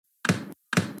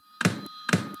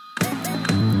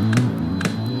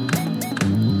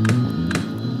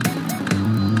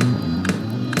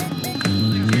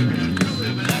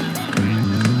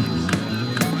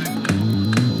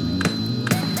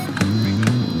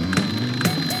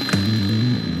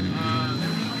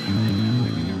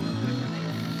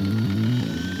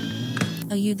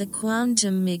you the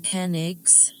quantum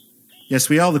mechanics? Yes,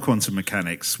 we are the Quantum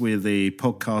Mechanics. We're the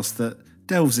podcast that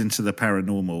delves into the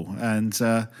paranormal and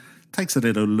takes a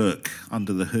little look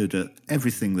under the hood at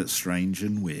everything that's strange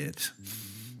and weird.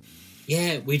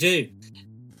 Yeah, we do.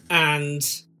 And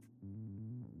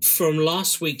from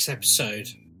last week's episode,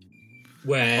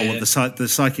 where the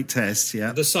psychic tests,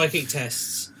 yeah, the psychic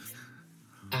tests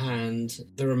and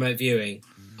the remote viewing,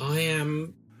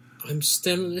 I'm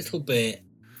still a little bit.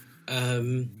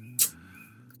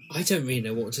 I don't really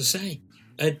know what to say.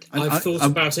 I've thought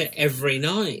about it every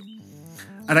night.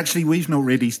 And actually, we've not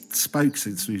really spoke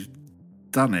since we've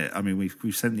done it. I mean,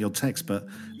 we've sent the odd text, but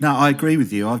no, I agree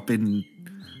with you. I've been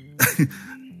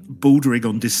bordering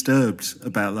on disturbed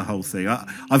about the whole thing.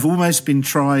 I've almost been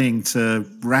trying to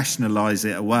rationalise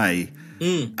it away,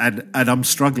 and I'm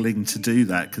struggling to do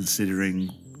that considering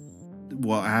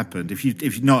what happened. If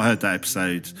you've not heard that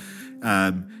episode,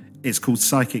 it's called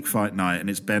Psychic Fight Night, and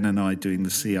it's Ben and I doing the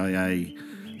CIA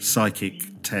psychic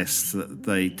tests that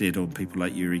they did on people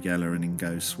like Uri Geller and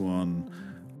Ingo Swann.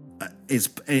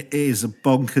 It is a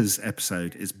bonkers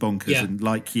episode. It's bonkers, yeah. And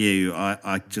like you,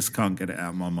 I just can't get it out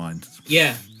of my mind.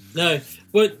 Yeah, no.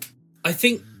 Well, I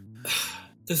think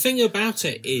the thing about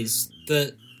it is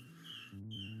that,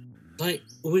 like,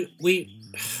 we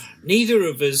neither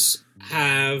of us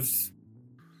have.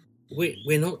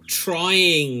 We're not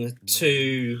trying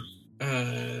to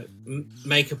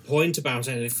make a point about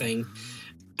anything,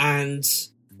 and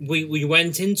we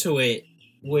went into it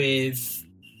with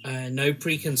no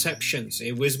preconceptions.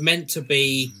 It was meant to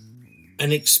be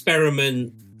an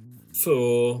experiment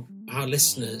for our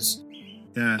listeners,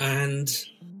 and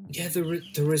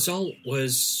the result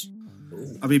was.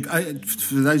 I mean,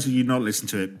 for those of you not listening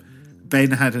to it,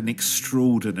 Ben had an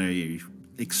extraordinary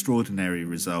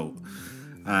result.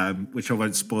 Which I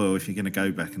won't spoil if you're going to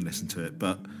go back and listen to it,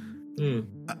 but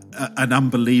an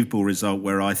unbelievable result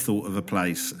where I thought of a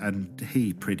place and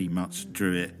he pretty much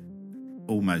drew it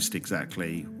almost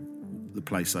exactly the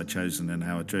place I'd chosen and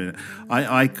how I drew it.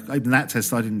 I in that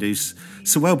test I didn't do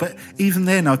so well, but even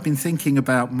then I've been thinking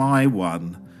about my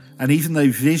one, and even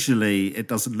though visually it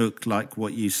doesn't look like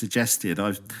what you suggested,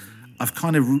 I've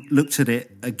kind of looked at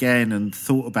it again and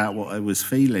thought about what I was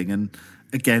feeling, and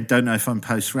again, don't know if I'm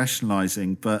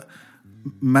post-rationalising, but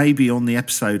maybe on the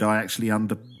episode I actually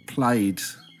underplayed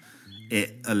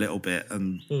it a little bit,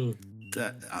 and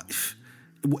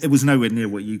it was nowhere near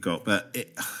what you got, but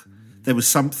there was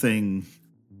something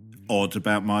odd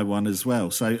about my one as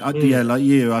well. So, yeah, like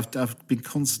you, I've been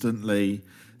constantly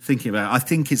thinking about it. I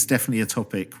think it's definitely a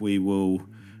topic we will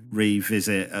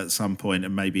revisit at some point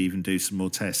and maybe even do some more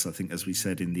tests, I think, as we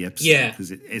said in the episode, because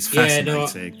it's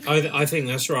fascinating. Yeah, no, I think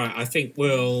that's right. I think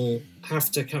we'll have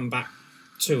to come back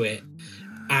to it,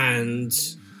 and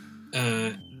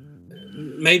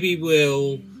maybe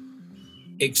we'll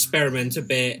experiment a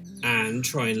bit and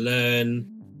try and learn,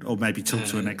 or maybe talk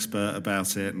to an expert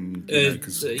about it, and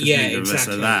because neither of us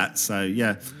are that. So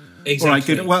yeah, exactly. All right,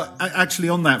 good. Well, actually,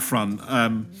 on that front,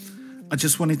 I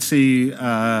just wanted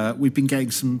to. We've been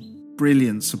getting some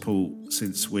brilliant support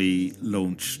since we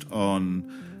launched on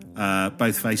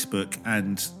both Facebook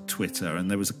and Twitter,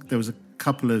 and there was a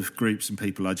couple of groups and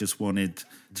people I just wanted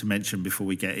to mention before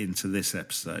we get into this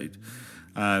episode.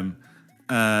 And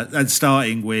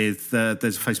starting with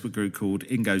there's a Facebook group called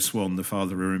Ingo Swann, the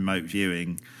father of remote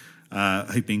viewing,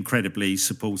 who've been incredibly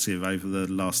supportive over the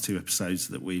last two episodes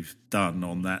that we've done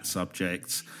on that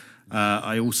subject.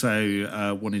 I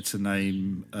also wanted to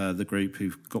name the group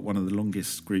who've got one of the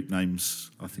longest group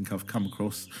names I think I've come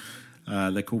across.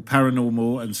 They're called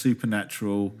Paranormal and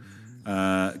Supernatural,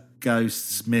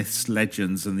 Ghosts, Myths,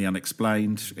 Legends and the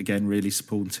Unexplained. Again, really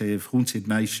supportive. Haunted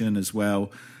Nation as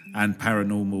well, and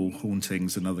Paranormal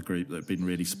Hauntings, another group that have been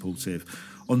really supportive.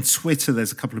 On Twitter,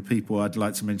 there's a couple of people I'd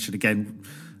like to mention. Again,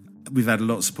 we've had a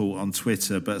lot of support on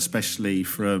Twitter, but especially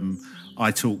from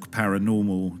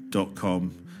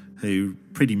italkparanormal.com, who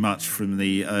pretty much from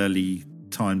the early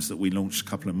times that we launched a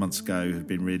couple of months ago have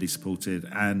been really supported,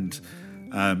 and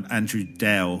Andrew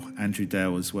Dale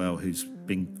as well, who's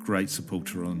been a great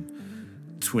supporter on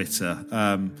Twitter.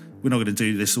 We're not going to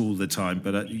do this all the time,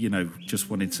 but just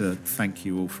wanted to thank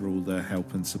you all for all the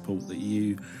help and support that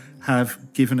you have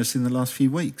given us in the last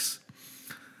few weeks.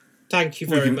 Thank you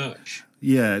very much.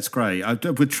 Yeah, it's great.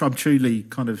 I'm truly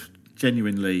kind of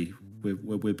genuinely,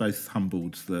 we're both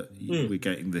humbled that we're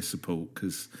getting this support,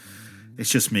 because it's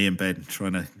just me and Ben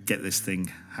trying to get this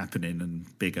thing happening and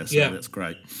bigger. So that's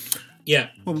great. Yeah.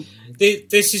 Well,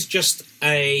 this is just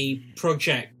a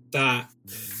project that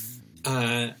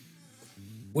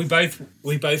we both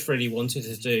really wanted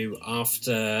to do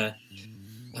after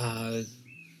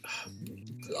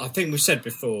I think we've said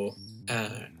before,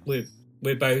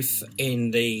 we're both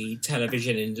in the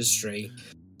television industry.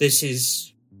 This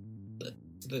is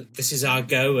our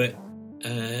go at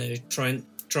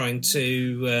trying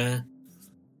to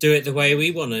do it the way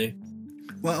we want to.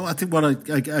 Well, I think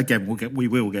we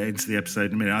will get into the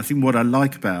episode in a minute. I think what I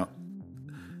like about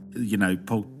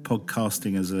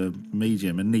podcasting as a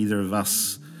medium, and neither of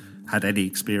us had any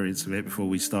experience of it before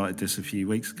we started this a few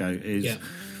weeks ago, is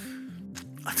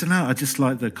I don't know. I just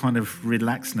like the kind of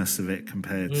relaxedness of it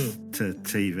compared to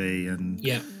TV, and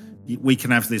we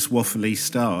can have this waffly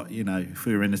start. If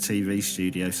we were in a TV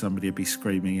studio, somebody would be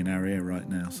screaming in our ear right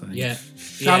now, saying,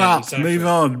 "Shut up, exactly.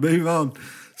 move on."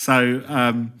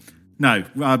 So, no,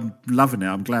 I'm loving it.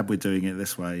 I'm glad we're doing it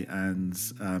this way, and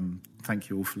thank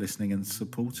you all for listening and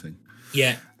supporting.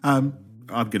 Yeah. I'm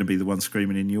going to be the one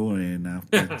screaming in your ear now.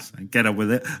 Get on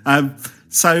with it.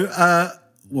 So,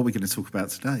 what are we going to talk about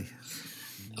today?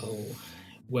 Oh,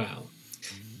 well,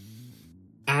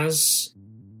 as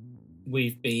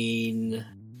we've been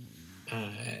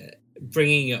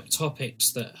bringing up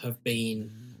topics that have been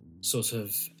sort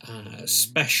of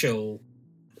special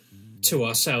to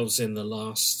ourselves in the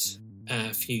last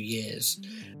few years,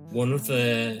 one of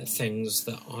the things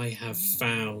that I have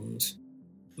found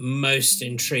most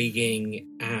intriguing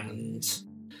and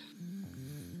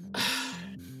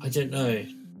I don't know,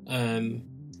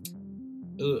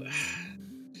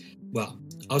 well,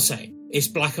 I'll say it's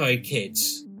Black Eyed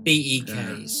Kids,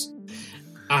 BEKs,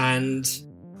 and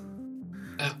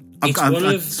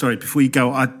sorry, before you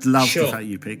go, I'd love the fact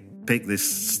you pick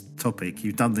this topic.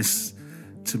 You've done this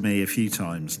to me a few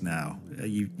times now.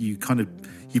 You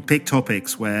pick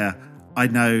topics where I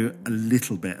know a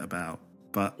little bit about,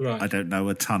 but I don't know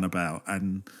a ton about,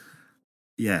 and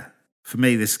for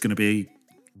me this is going to be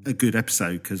a good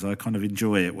episode because I kind of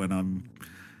enjoy it when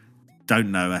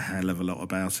don't know a hell of a lot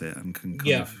about it and can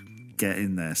kind of get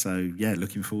in there. So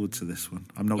looking forward to this one.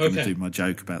 I'm not going to do my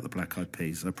joke about the Black Eyed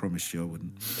Peas. I promised you I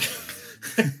wouldn't.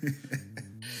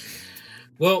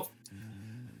 Well,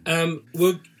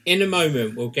 in a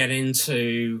moment we'll get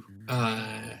into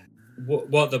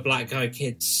what the Black Eyed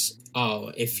Kids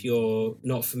are if you're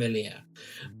not familiar,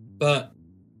 but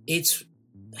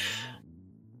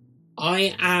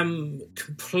I am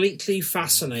completely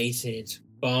fascinated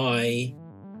by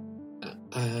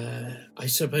I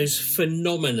suppose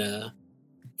phenomena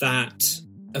that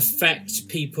affect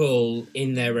people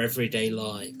in their everyday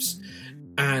lives,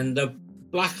 and the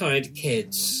Black Eyed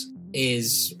Kids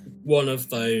is one of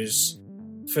those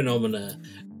phenomena,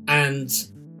 and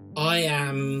I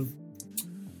am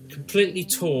completely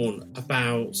torn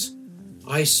about.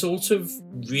 I sort of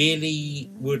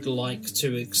really would like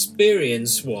to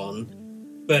experience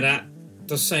one, but at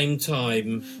the same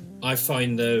time I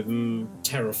find them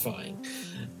terrifying.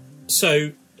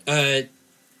 So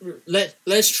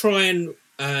let's try and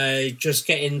just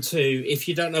get into, if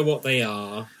you don't know what they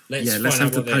are, let's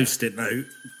have the post-it note.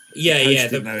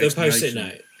 The post-it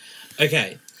note.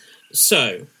 Okay,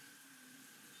 so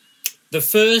the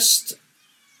first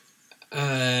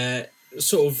I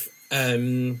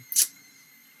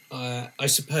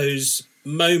suppose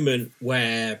moment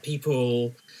where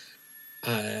people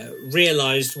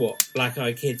realised what Black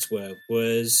Eyed Kids were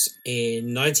was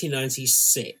in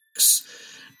 1996,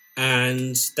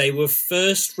 and they were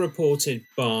first reported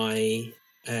by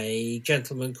a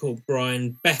gentleman called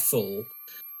Brian Bethel.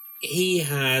 He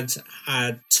had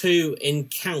two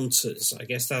encounters, I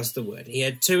guess that's the word. He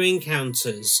had two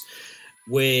encounters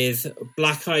with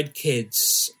Black Eyed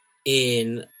Kids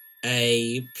in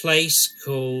a place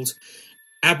called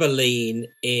Abilene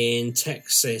in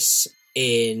Texas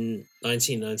in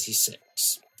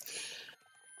 1996.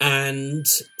 And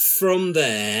from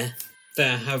there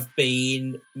have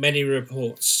been many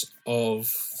reports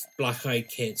of Black Eyed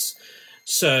Kids.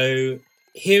 So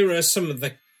here are some of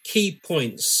the key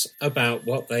points about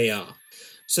what they are.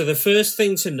 So the first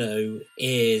thing to know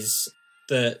is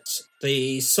that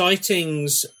the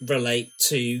sightings relate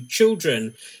to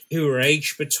children who are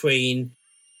aged between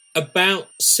about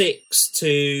 6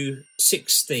 to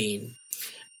 16,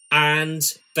 and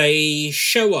they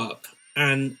show up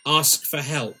and ask for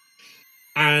help.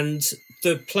 And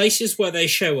the places where they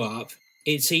show up,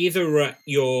 it's either at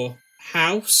your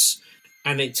house,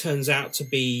 and it turns out to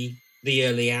be the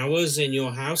early hours in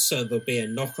your house, so there'll be a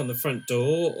knock on the front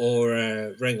door or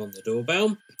a ring on the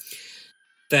doorbell.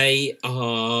 They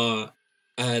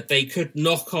could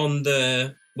knock on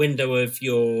the window of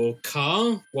your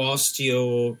car whilst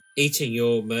you're eating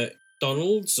your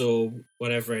McDonald's or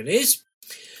whatever it is.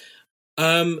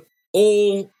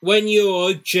 Or when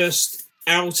you're just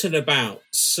out and about,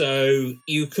 so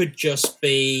you could just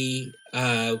be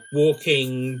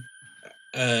walking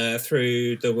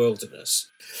through the wilderness.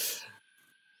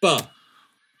 But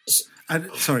And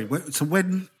sorry, so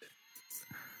when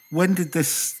did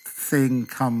this thing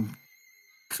come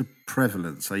to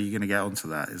prevalence? Are you going to get onto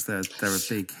that? Is there a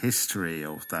big history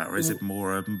of that, or is it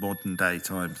more a modern day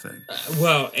time thing?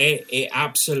 Well, it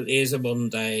absolutely is a modern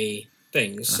day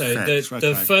thing. So Effects,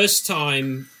 the first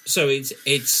time, so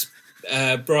it's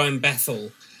Brian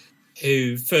Bethel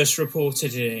who first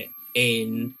reported it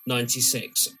in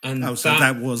 96, and so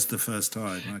that was the first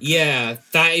time. Okay. Yeah,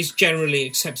 that is generally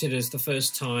accepted as the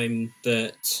first time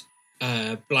that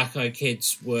black-eyed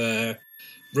kids were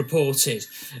reported.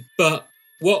 But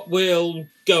what we'll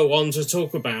go on to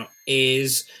talk about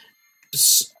is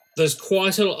there's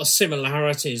quite a lot of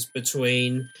similarities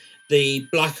between the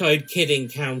black-eyed kid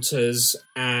encounters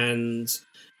and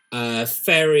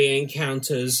fairy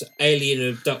encounters, alien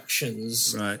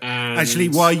abductions. Right. And Actually,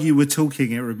 while you were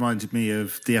talking, it reminded me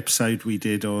of the episode we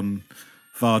did on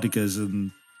Vardigas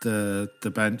and the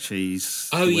Banshees.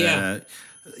 Oh, yeah.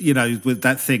 You know, with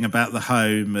that thing about the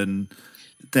home, and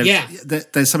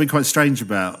there's something quite strange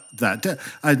about that.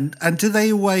 And do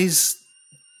they always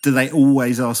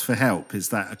ask for help? Is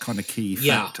that a kind of key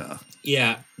factor?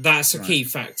 Yeah, that's a key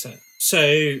factor.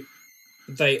 So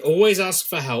they always ask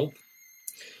for help,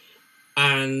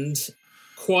 and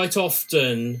quite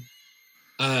often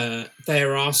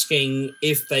they're asking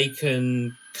if they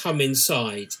can come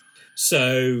inside.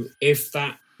 So if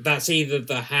that's either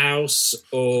the house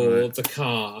or the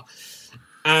car,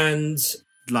 and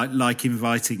like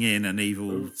inviting in an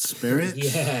evil spirit.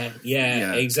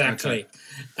 Yeah, exactly.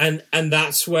 Okay. And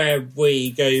that's where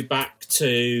we go back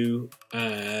to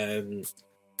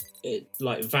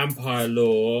like vampire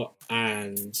lore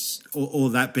and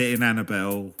or that bit in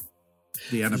Annabelle,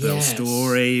 the Annabelle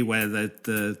story where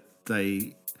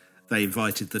they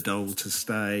invited the doll to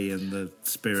stay and the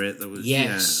spirit that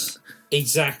was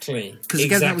exactly, because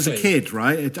again that was a kid,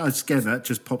 right? Again, that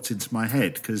just popped into my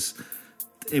head because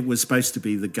it was supposed to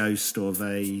be the ghost of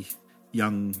a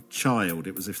young child.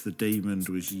 It was if the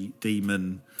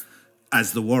demon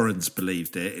as the Warrens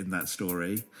believed it in that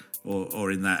story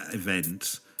or in that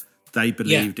event. They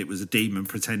believed it was a demon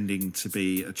pretending to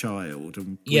be a child,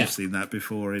 and we've seen that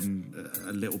before in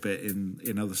a little bit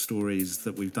in other stories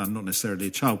that we've done. Not necessarily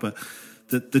a child, but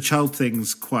the child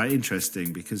thing's quite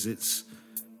interesting because it's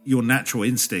your natural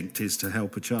instinct is to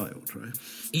help a child, right?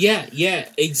 Yeah,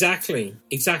 exactly.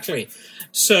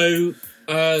 So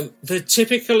the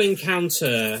typical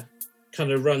encounter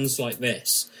kind of runs like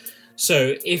this.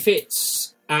 So if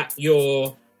it's at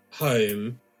your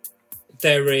home,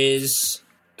 there is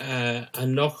a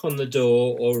knock on the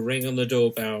door or a ring on the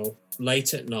doorbell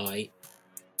late at night,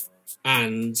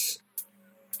 and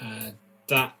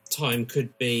that time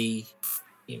could be,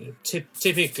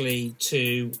 typically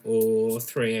 2 or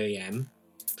 3 a.m.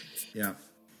 Yeah,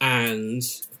 and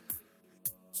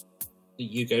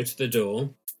you go to the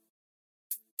door,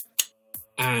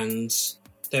 and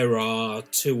there are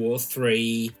 2 or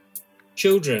 3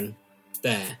 children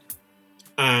there,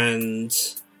 and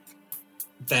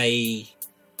they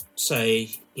say,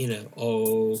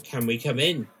 can we come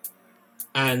in?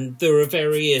 And there are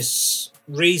various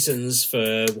reasons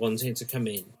for wanting to come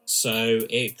in. So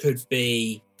it could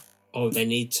be, they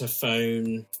need to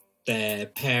phone their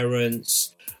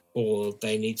parents, or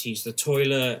they need to use the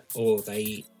toilet, or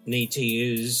they need to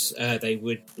use, they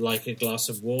would like a glass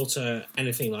of water,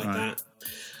 anything like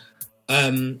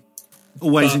that.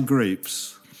 Always in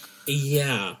groups.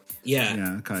 Yeah.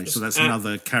 Yeah, okay. So that's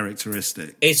another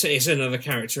characteristic. It's another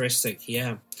characteristic,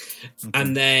 yeah. Okay.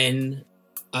 And then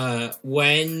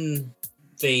when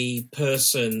the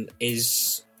person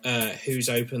is who's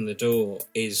opened the door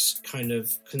is kind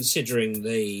of considering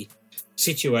the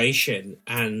situation,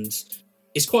 and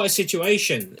it's quite a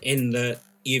situation in that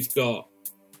you've got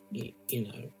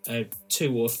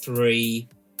 2 or 3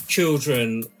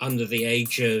 children under the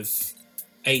age of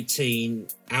 18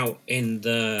 out in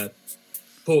the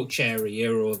porch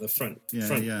area or the front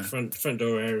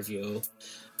door area of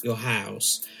your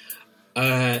house.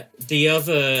 The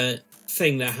other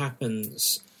thing that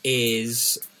happens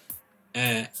is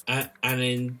an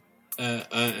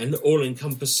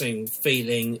all-encompassing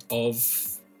feeling of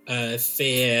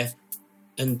fear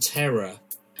and terror,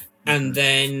 and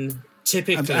then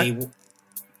typically,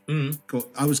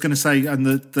 I was going to say, and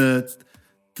the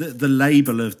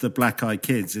label of the black-eyed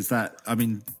kids is that. I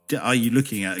mean, are you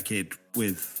looking at a kid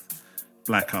with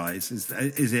black eyes?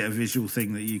 Is it a visual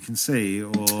thing that you can see,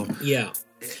 or yeah,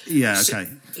 okay?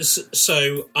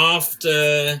 So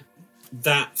after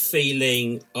that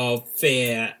feeling of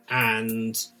fear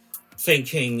and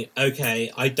thinking,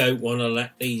 okay, I don't want to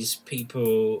let these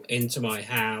people into my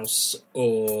house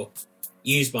or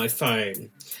use my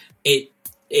phone.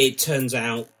 It turns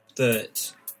out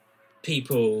that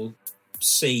people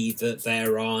see that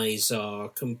their eyes are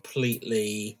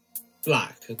completely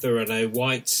black. There are no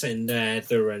whites in there.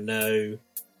 There are no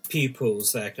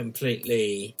pupils. They're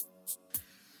completely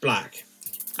black.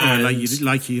 And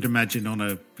like you'd imagine on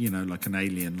a, like an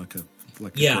alien, like a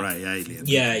grey alien.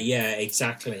 Yeah,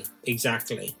 exactly.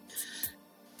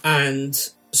 And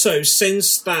so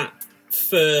since that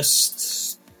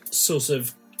first sort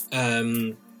of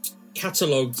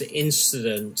catalogued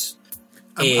incident.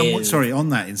 On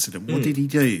that incident, what did he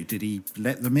do? Did he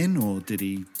let them in, or what did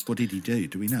he do?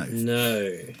 Do we know?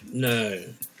 No.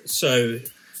 So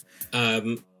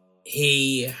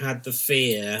he had the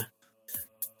fear,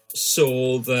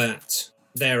 saw that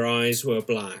their eyes were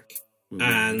black,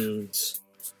 and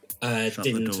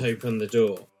didn't open the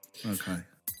door. Okay.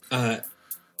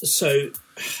 So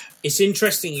it's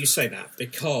interesting you say that,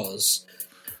 because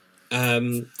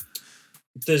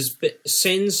there's been,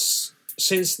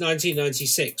 since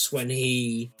 1996, when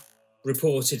he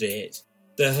reported it,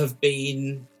 there have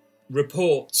been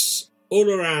reports all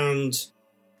around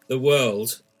the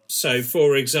world. So,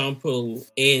 for example,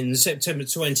 in September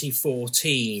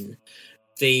 2014,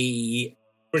 the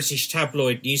British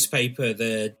tabloid newspaper,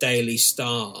 the Daily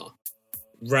Star,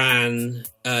 ran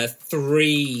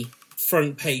 3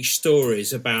 front-page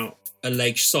stories about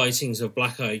alleged sightings of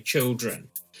black-eyed children.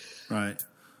 Right.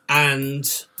 And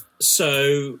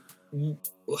so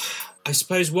I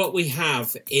suppose what we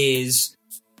have is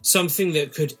something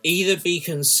that could either be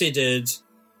considered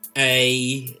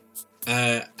a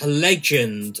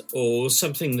legend or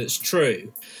something that's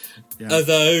true. Yeah.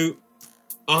 Although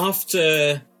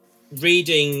after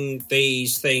reading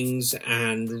these things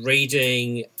and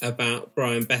reading about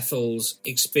Brian Bethel's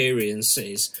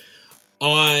experiences,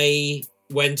 I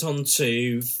went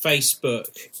onto Facebook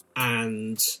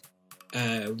and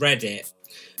Reddit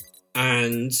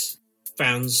and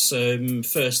found some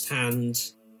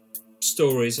first-hand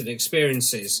stories and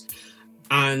experiences,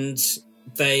 and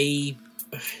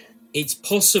it's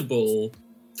possible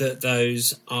that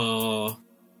those are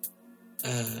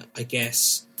I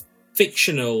guess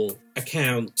fictional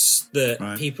accounts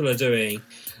that people are doing.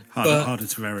 Harder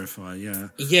to verify, yeah.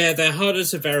 Yeah, they're harder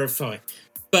to verify.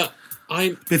 But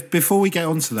before we get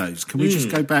on to those, can we just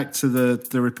go back to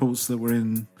the reports that were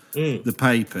in the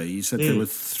paper? You said there were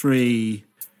 3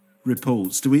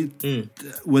 reports.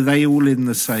 Were they all in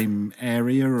the same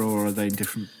area, or are they in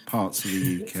different parts of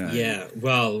the UK? Yeah,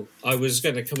 well, I was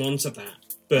going to come on to that,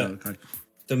 but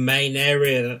the main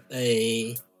area that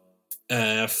they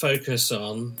focus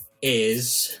on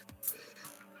is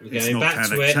going back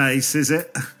to it. Chase, is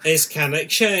it? It's Cannock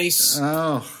Chase.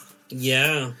 Oh,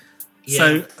 yeah.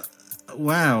 So,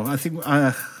 wow. I think.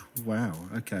 Wow.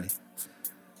 Okay.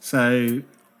 So.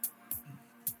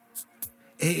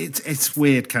 It's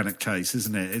weird, Cannock Chase,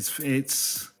 isn't it?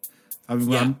 It's. I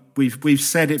mean, we've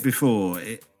said it before.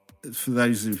 For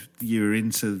those of you who are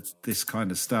into this kind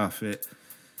of stuff, it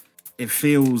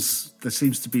feels there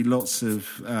seems to be lots of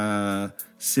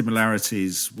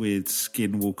similarities with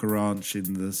Skinwalker Ranch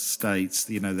in the States.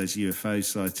 There's UFO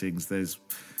sightings, there's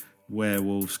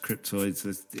werewolves, cryptoids,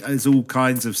 there's all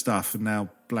kinds of stuff, and now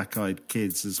black-eyed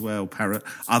kids as well,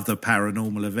 other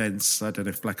paranormal events. I don't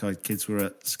know if black-eyed kids were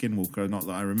at Skinwalker, not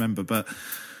that I remember, but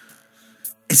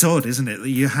it's odd, isn't it, that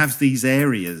you have these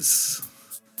areas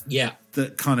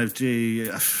that kind of do,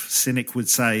 a cynic would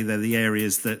say they're the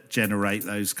areas that generate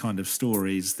those kind of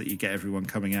stories that you get everyone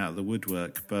coming out of the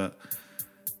woodwork. But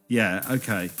yeah,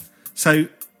 okay. So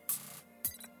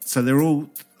they're all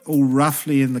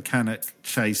roughly in the Cannock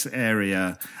Chase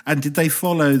area. And did they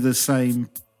follow the same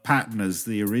pattern as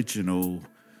the original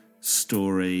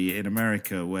story in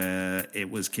America, where it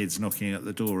was kids knocking at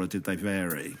the door, or did they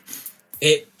vary?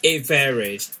 It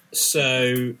varied.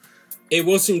 So it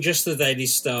wasn't just the Daily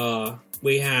Star.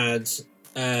 We had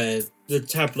the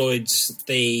tabloids,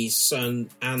 the Sun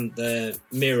and the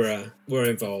Mirror were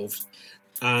involved.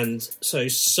 And so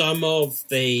some of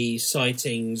the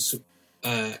sightings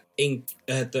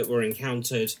that were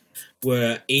encountered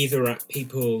were either at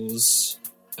people's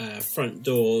front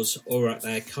doors or at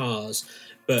their cars,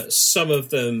 but some of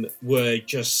them were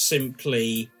just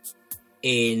simply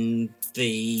in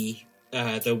the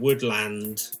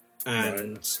woodland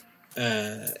and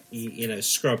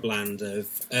scrubland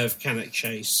of Cannock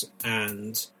Chase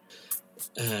and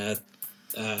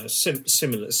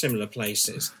similar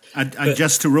places. And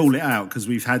just to rule it out, because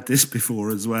we've had this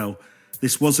before as well,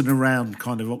 this wasn't around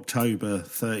kind of October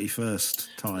 31st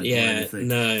time. Yeah, or anything.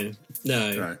 no,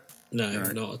 Right.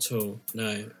 Right. not at all.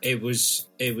 No, it was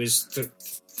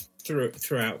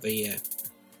throughout the year.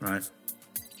 Right.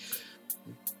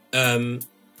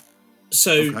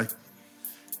 So, Okay.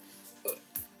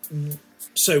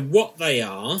 so what they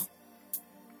are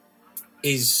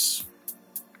is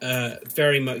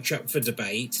very much up for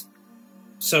debate.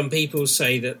 Some people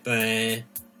say that they're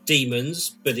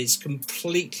demons, but it's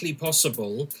completely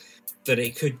possible that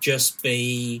it could just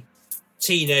be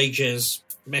teenagers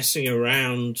messing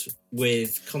around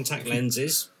with contact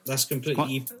lenses. That's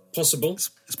completely possible.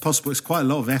 It's possible. It's quite a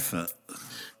lot of effort.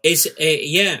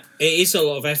 It is a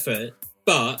lot of effort,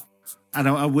 but And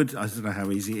I don't know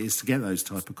how easy it is to get those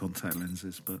type of contact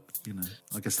lenses, but,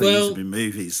 I guess they use them in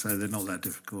movies, so they're not that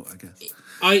difficult, I guess.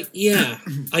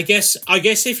 I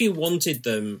guess if you wanted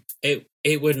them,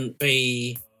 it wouldn't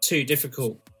be too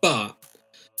difficult, but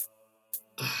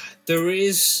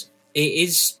it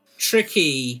is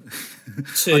tricky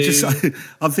to...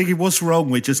 I'm thinking, what's wrong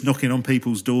with just knocking on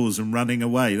people's doors and running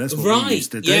away? That's what we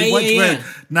used to do. Yeah.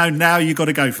 No, now you've got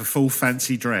to go for full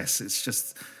fancy dress.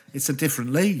 It's a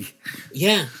different league.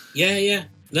 Yeah.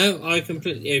 No, I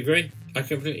completely agree.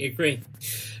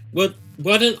 Well,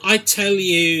 why don't I tell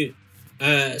you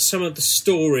some of the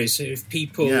stories of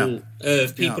people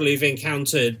who've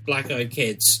encountered black-eyed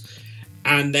kids,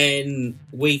 and then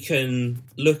we can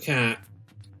look at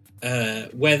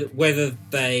whether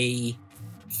they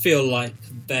feel like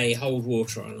they hold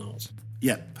water or not.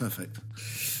 Yeah, perfect.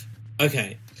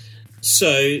 Okay,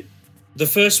 so the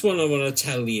first one I want to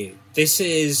tell you, this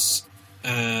is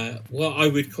what I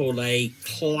would call a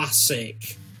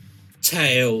classic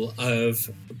tale of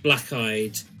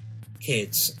black-eyed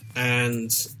kids, and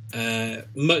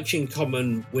much in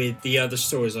common with the other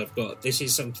stories I've got. This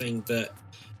is something that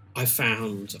I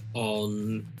found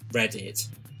on Reddit,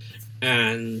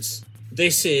 and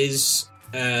this is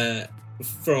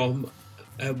from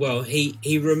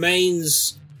he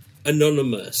remains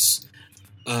anonymous,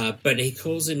 but he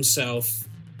calls himself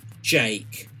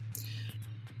Jake,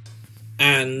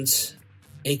 and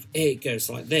it goes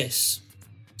like this.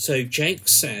 So Jake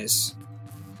says,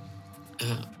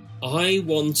 I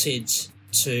wanted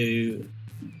to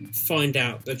find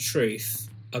out the truth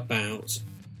about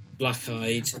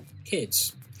black-eyed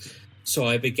kids, so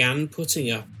I began putting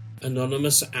up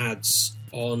anonymous ads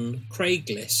on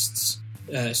Craigslist.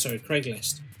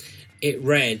 It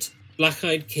read,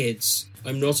 "Black-eyed kids,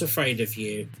 I'm not afraid of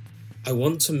you. I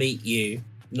want to meet you.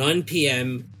 9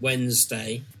 p.m.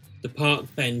 Wednesday, the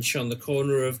park bench on the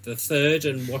corner of the 3rd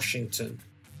and Washington.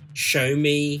 Show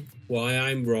me why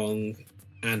I'm wrong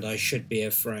and I should be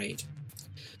afraid."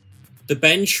 The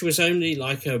bench was only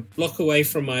like a block away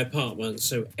from my apartment,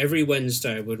 so every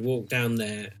Wednesday I would walk down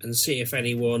there and see if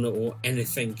anyone or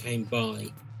anything came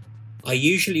by. I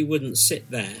usually wouldn't sit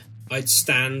there. I'd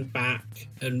stand back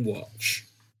and watch.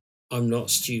 I'm not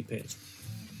stupid.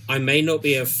 I may not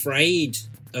be afraid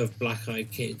of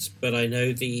black-eyed kids, but I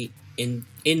know the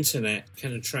internet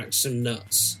can attract some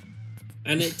nuts.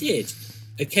 And it did.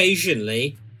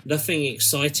 Occasionally, nothing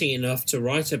exciting enough to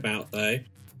write about though.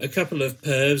 A couple of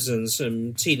pervs and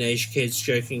some teenage kids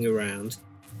joking around.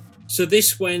 So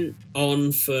this went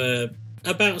on for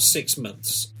about 6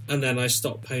 months, and then I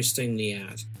stopped posting the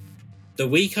ad. The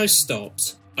week I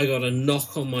stopped, I got a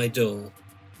knock on my door.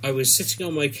 I was sitting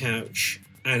on my couch,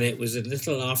 and it was a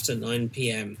little after 9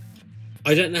 p.m.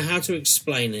 I don't know how to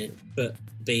explain it, but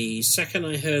the second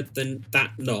I heard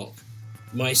that knock,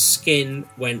 my skin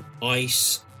went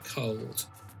ice cold.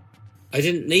 I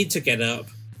didn't need to get up.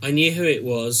 I knew who it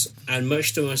was, and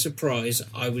much to my surprise,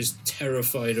 I was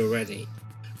terrified already.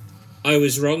 I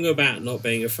was wrong about not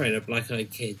being afraid of black-eyed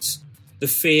kids. The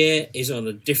fear is on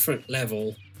a different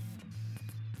level,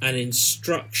 an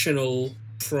instructional,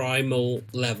 primal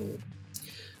level.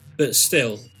 But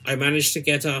still, I managed to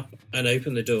get up and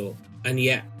open the door, and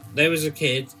yet there was a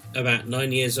kid about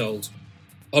 9 years old,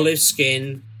 olive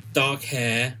skin, dark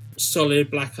hair, solid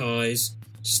black eyes,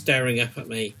 staring up at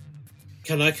me.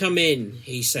 "Can I come in?"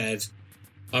 he said.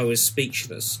 I was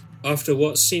speechless. After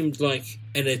what seemed like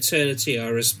an eternity, I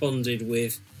responded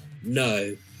with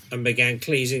no and began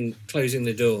closing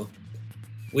the door.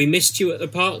 "We missed you at the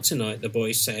park tonight," the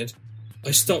boy said. I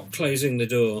stopped closing the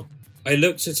door. I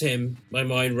looked at him, my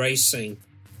mind racing.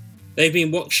 "They've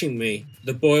been watching me."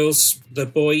 The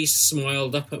boy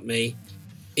smiled up at me.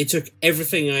 It took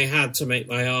everything I had to make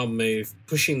my arm move,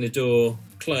 pushing the door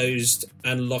closed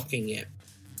and locking it.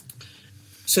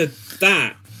 So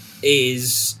that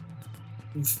is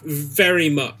very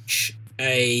much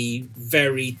a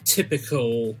very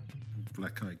typical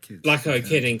Black-Eyed Kids. Black-Eyed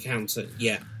Kid encounter.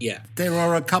 Yeah. There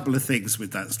are a couple of things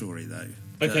with that story, though.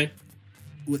 Okay.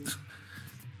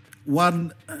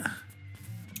 One,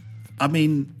 I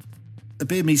mean, a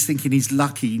bit of me's thinking he's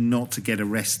lucky not to get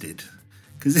arrested.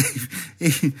 Because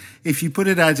if you put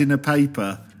an ad in a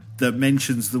paper that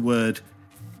mentions the word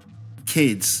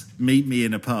kids meet me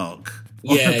in a park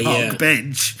on a park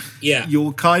bench,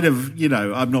 you're kind of,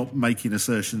 I'm not making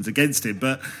assertions against him,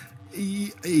 but,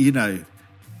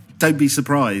 don't be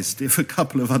surprised if a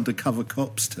couple of undercover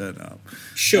cops turn up.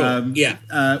 Sure,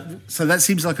 so that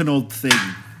seems like an odd thing.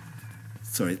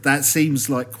 Sorry, that seems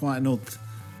like quite an odd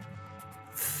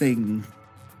thing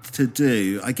to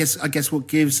do. I guess what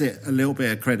gives it a little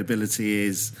bit of credibility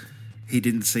is he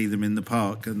didn't see them in the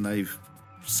park and they've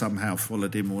somehow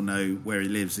followed him or know where he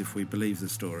lives if we believe the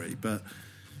story. But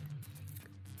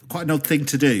quite an odd thing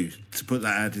to do, to put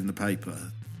that ad in the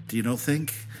paper. Do you not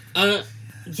think?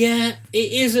 Yeah,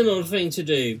 it is an odd thing to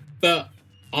do, but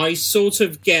I sort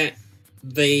of get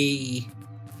the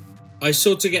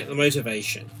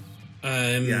motivation.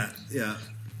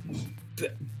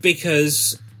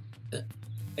 Because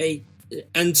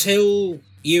until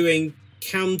you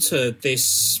encounter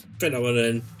this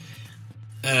phenomenon,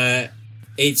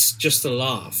 it's just a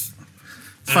laugh.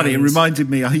 Funny, it reminded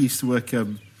me. I used to work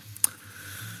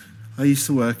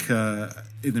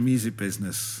in the music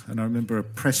business, and I remember a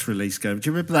press release going. Do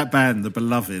you remember that band, The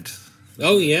Beloved?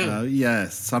 Oh yeah,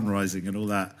 Sunrising and all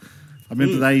that. I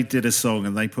remember they did a song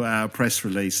and they put out a press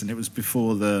release, and it was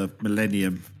before the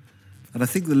millennium. And I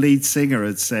think the lead singer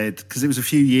had said, because it was a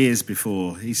few years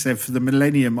before, he said, for the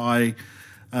millennium, I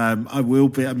will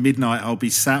be at midnight. I'll be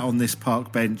sat on this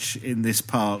park bench in this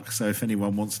park. So if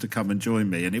anyone wants to come and join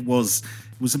me, and it was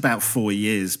about 4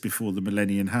 years before the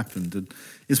millennium happened, and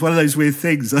it's one of those weird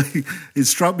things. It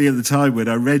struck me at the time when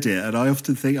I read it, and I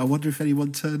often think, I wonder if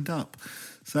anyone turned up.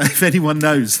 So if anyone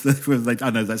knows, I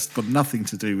know that's got nothing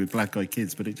to do with Black-Eyed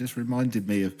Kids, but it just reminded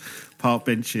me of park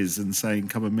benches and saying,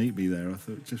 come and meet me there. I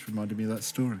thought it just reminded me of that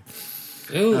story.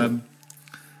 Oh.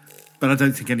 But I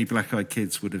don't think any Black-Eyed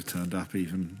Kids would have turned up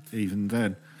even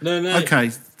then. No.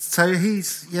 Okay, so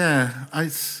he's, I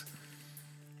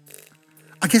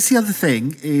guess the other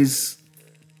thing is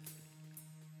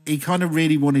he kind of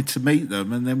really wanted to meet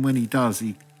them, and then when he does,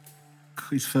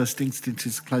 his first instinct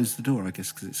is to close the door, I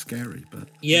guess, because it's scary. But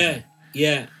yeah.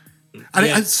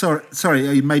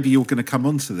 Sorry, maybe you're going to come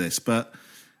on to this, but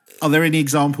are there any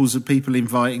examples of people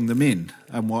inviting them in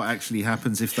and what actually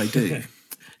happens if they do?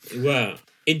 Well,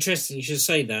 interesting you should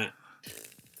say that.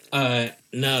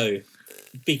 No,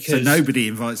 because... So nobody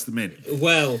invites them in?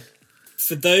 Well,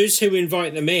 for those who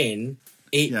invite them in,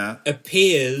 it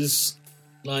appears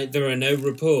like there are no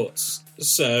reports.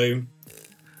 So...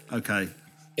 Okay.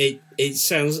 It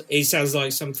sounds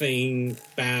like something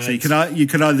bad. So you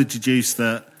can either deduce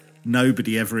that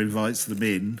nobody ever invites them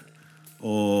in,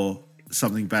 or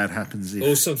something bad happens if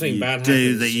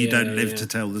you don't live to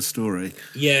tell the story.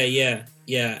 Yeah,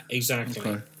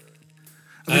 exactly. Okay.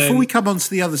 Before we come on to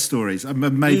the other stories,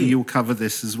 maybe you'll cover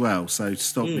this as well, so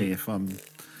stop me if I'm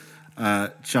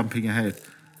jumping ahead.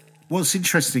 What's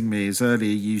interesting me is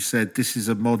earlier you said this is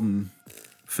a modern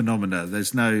phenomena.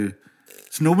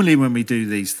 So normally when we do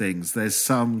these things, there's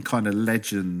some kind of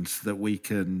legend that we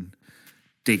can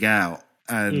dig out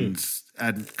and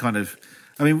kind of,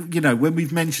 I mean, when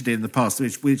we've mentioned it in the past,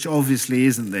 which obviously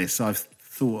isn't this, I've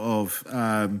thought of,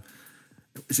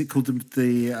 is it called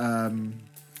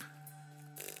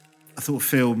I thought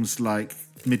films like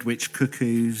Midwich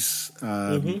Cuckoos,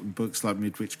 books like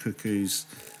Midwich Cuckoos,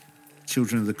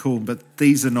 Children of the Corn, but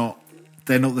they're not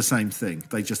the same thing.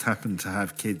 They just happen to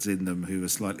have kids in them who are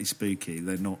slightly spooky.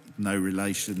 They're not no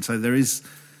relation. So there's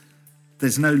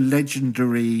no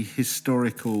legendary,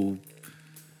 historical,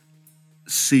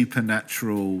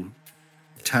 supernatural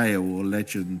tale or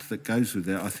legend that goes with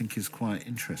it. I think is quite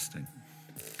interesting,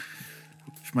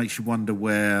 which makes you wonder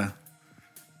where,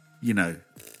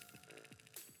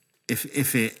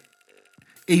 if it,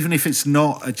 even if it's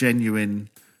not a genuine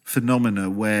phenomena,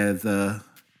 where the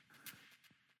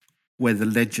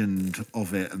legend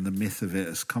of it and the myth of it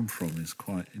has come from is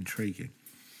quite intriguing.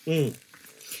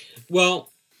 Well,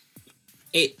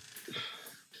 I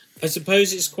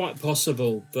suppose it's quite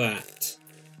possible that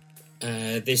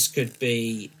this could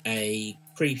be a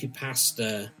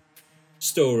creepypasta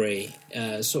story,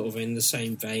 sort of in the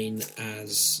same vein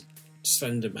as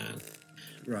Slender Man.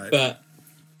 Right. But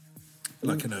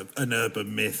like an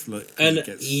urban myth, an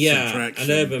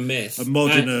urban myth, a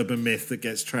modern urban myth that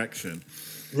gets traction.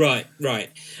 Right,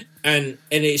 and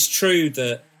it's true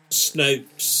that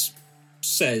Snopes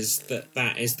says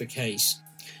that is the case,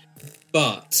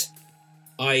 but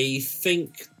I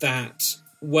think that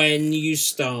when you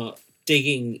start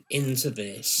digging into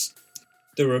this,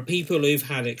 there are people who've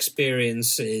had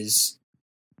experiences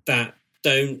that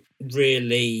don't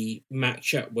really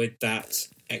match up with that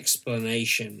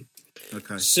explanation.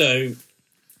 Okay. So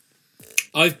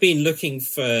I've been looking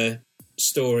for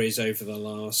stories over the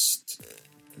last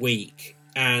week,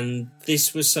 and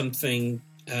this was something.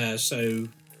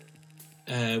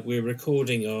 We're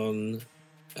recording on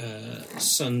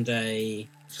Sunday,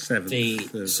 Sunday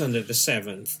the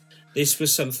 7th. This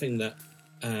was something that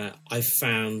I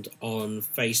found on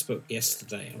Facebook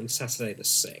yesterday, on Saturday the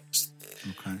 6th.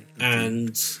 Okay.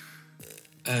 And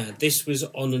this was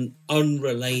on an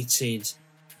unrelated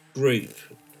group,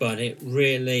 but it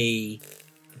really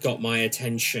got my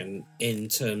attention in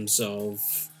terms of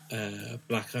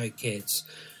Black Eyed Kids.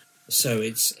 So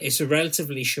it's a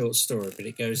relatively short story, but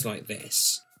it goes like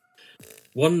this.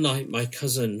 One night my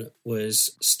cousin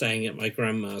was staying at my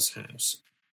grandma's house.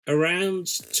 Around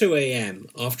 2 a.m,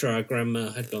 after our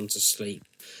grandma had gone to sleep,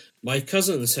 my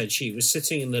cousin said she was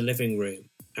sitting in the living room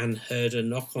and heard a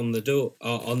knock on the door,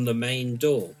 on the main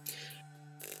door.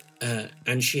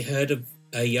 And she heard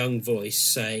a young voice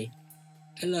say,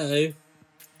 "Hello."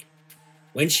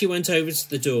 When she went over to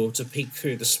the door to peek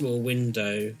through the small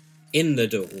window in the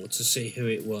door to see who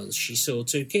it was, she saw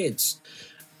two kids,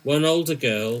 one older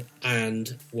girl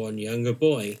and one younger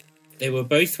boy. They were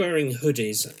both wearing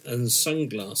hoodies and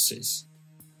sunglasses.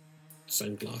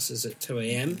 Sunglasses at 2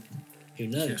 a.m? Who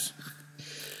knows? Yes.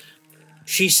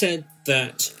 She said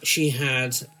that she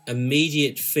had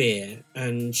immediate fear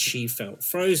and she felt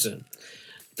frozen.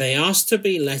 They asked to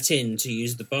be let in to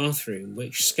use the bathroom,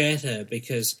 which scared her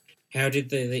because how did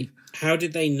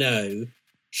they know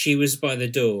she was by the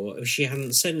door if she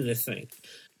hadn't said anything?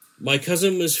 My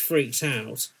cousin was freaked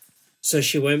out, so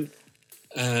she went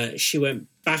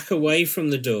back away from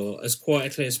the door as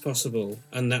quietly as possible,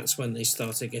 and that's when they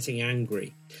started getting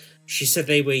angry. She said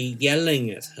they were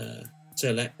yelling at her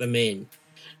to let them in,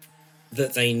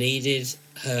 that they needed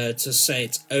her to say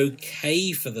it's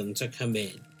okay for them to come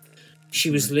in. She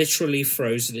was literally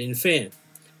frozen in fear.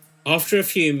 After a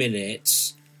few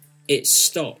minutes, it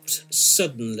stopped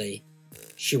suddenly.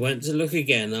 She went to look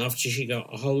again after she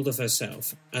got a hold of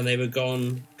herself, and they were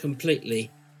gone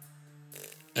completely.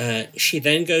 She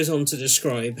then goes on to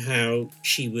describe how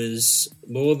she was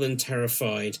more than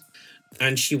terrified,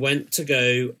 and she went to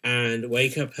go and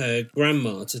wake up her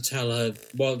grandma to tell her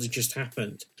what had just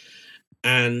happened.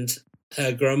 And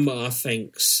her grandma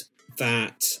thinks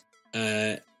that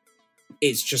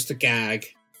it's just a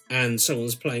gag and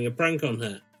someone's playing a prank on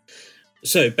her.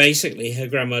 So basically, her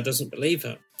grandma doesn't believe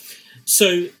her.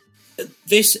 So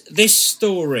this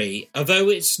story, although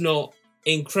it's not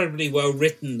incredibly well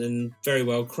written and very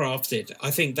well crafted,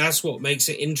 I think that's what makes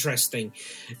it interesting,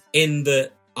 in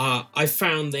that I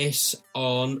found this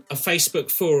on a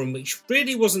Facebook forum which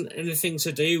really wasn't anything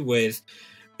to do with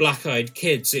Black Eyed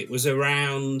Kids. It was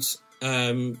around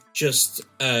just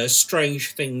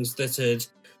strange things that had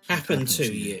happened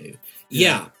to you.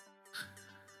 Yeah.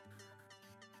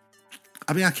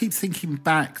 I mean, I keep thinking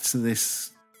back to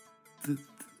this,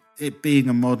 it being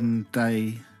a modern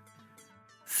day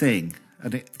thing,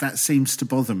 and that seems to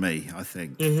bother me, I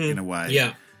think, in a way.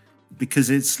 Yeah. Because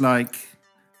it's like,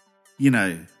 you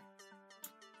know,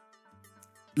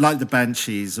 like the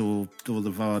Banshees or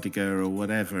the Vardiga or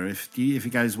whatever, if he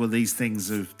goes, well, these things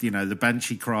have, you know, the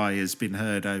Banshee cry has been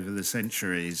heard over the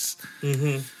centuries.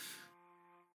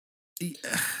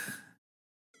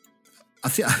 I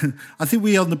think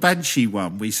we, on the Banshee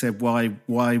one, we said why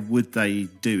would they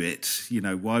do it? You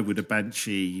know, why would a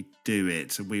Banshee do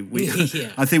it? And we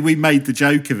Yeah. I think we made the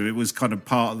joke of it. It was kind of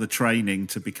part of the training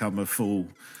to become a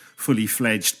fully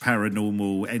fledged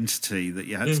paranormal entity, that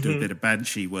you had to do a bit of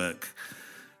Banshee work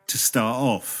to start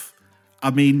off.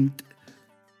 I mean,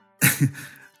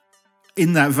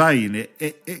 in that vein,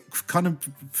 it kind of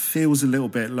feels a little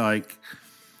bit like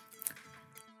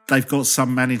they've got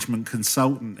some management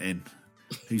consultant in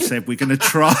who said, we're going to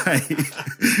try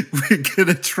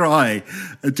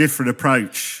a different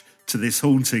approach to this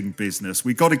haunting business.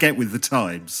 We've got to get with the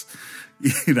times.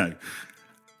 You know,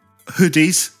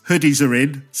 hoodies are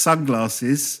in,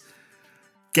 sunglasses,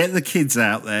 get the kids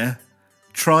out there,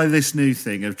 try this new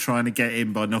thing of trying to get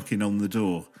in by knocking on the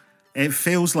door. It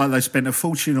feels like they spent a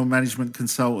fortune on management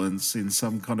consultants in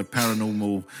some kind of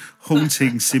paranormal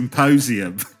haunting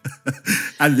symposium.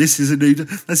 And this is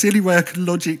that's the only way I can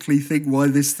logically think why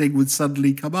this thing would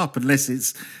suddenly come up, unless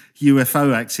it's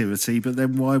UFO activity. But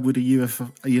then why would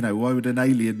why would an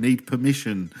alien need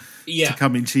permission to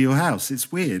come into your house? It's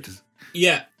weird.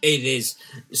 Yeah, it is.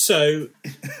 So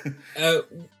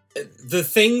the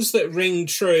things that ring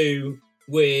true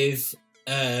with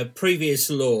previous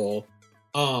law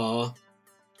are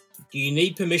you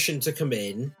need permission to come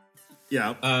in.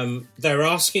 Yeah. They're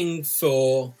asking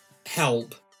for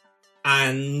help,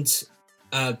 and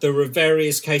there are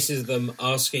various cases of them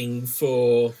asking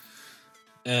for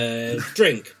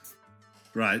drink,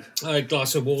 Right. a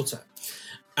glass of water.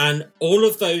 And all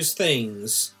of those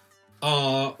things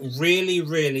are really,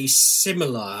 really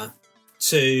similar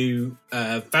to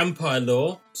vampire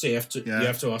law, so you have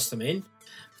to ask them in,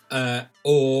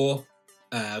 or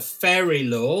fairy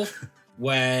law,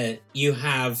 where you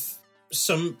have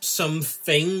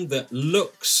something that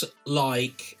looks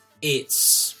like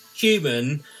it's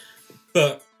human,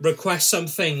 but requests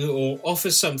something or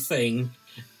offers something,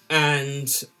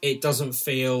 and it doesn't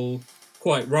feel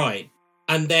quite right.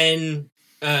 And then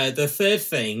the third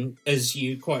thing, as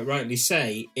you quite rightly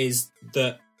say, is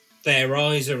that their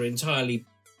eyes are entirely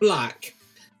black,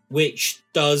 which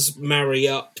does marry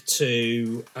up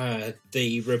to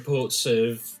the reports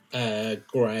of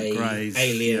Greys,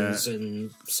 aliens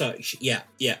and such. Yeah,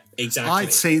 exactly.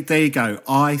 I'd say, there you go.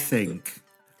 I think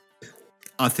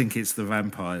it's the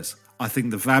vampires. I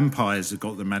think the vampires have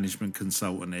got the management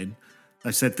consultant in.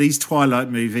 They said these Twilight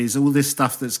movies, all this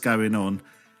stuff that's going on,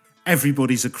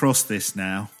 everybody's across this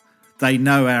now. They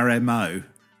know our MO.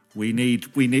 We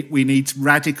need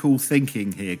radical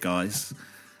thinking here, guys.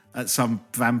 At some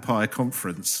vampire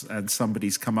conference, and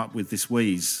somebody's come up with this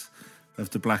wheeze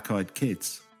of the black-eyed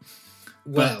kids.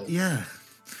 Well, but, yeah,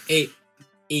 it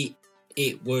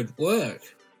would work,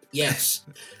 yes.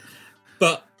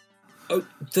 But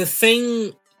the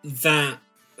thing that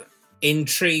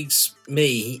intrigues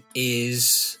me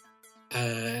is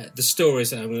the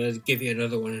stories, and I'm going to give you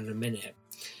another one in a minute.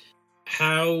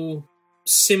 How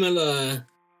similar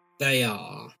they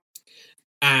are,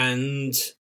 and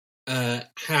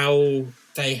how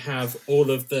they have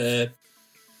all of the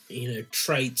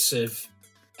traits of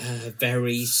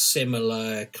very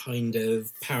similar kind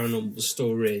of paranormal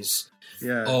stories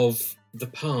of the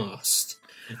past.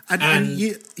 And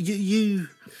you're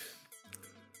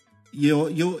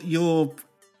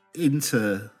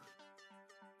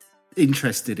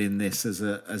interested in this as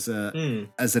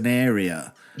an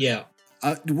area. Yeah.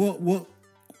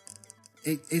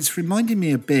 It's reminding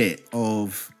me a bit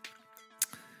of,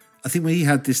 I think we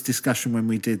had this discussion when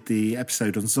we did the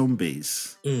episode on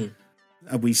zombies. And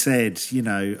we said,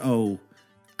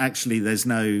 actually there's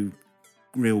no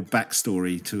real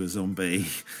backstory to a zombie.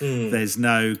 There's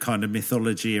no kind of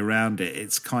mythology around it.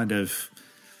 It's kind of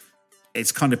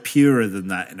purer than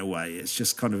that in a way. It's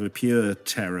just kind of a pure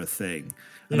terror thing.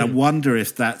 And I wonder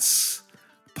if that's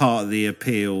part of the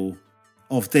appeal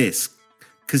of this.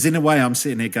 Because in a way I'm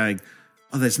sitting here going,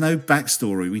 there's no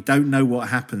backstory. We don't know what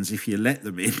happens if you let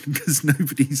them in, because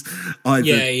nobody's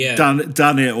either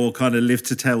done it or kind of lived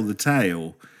to tell the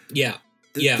tale. Yeah.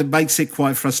 That makes it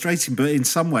quite frustrating. But in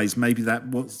some ways, maybe that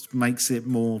what makes it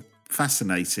more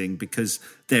fascinating, because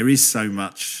there is so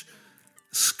much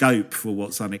scope for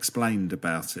what's unexplained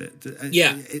about it.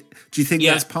 Yeah. Do you think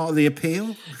that's part of the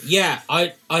appeal? Yeah,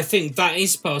 I think that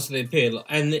is part of the appeal.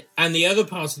 And the other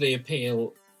part of the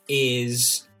appeal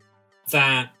is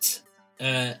that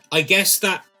I guess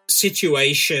that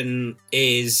situation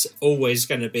is always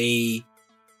going to be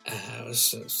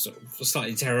sort of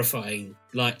slightly terrifying.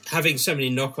 Like having somebody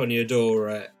knock on your door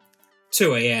at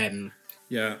 2 a.m.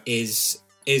 is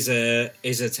a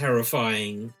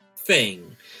terrifying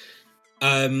thing.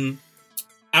 And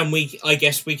I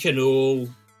guess we can all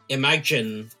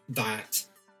imagine that.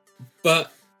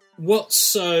 But what's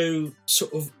so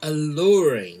sort of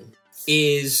alluring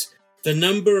is the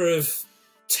number of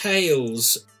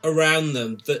tales around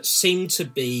them that seem to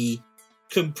be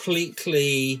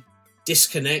completely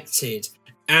disconnected,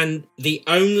 and the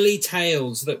only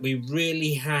tales that we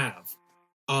really have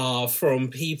are from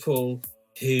people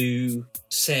who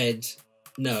said,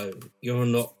 no, you're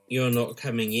not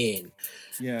coming in.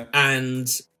 And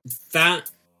that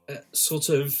sort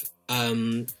of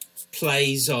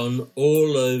plays on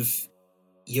all of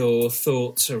your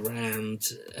thoughts around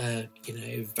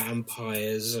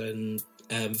vampires and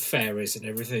fairies and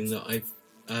everything that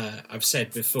I've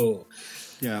said before.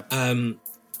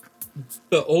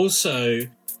 But also,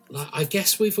 I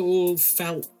guess we've all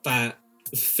felt that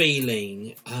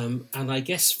feeling, and I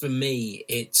guess for me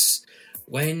it's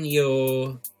when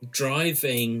you're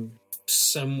driving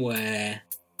somewhere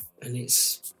and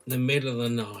it's the middle of the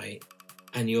night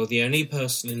and you're the only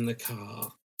person in the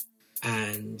car,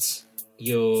 and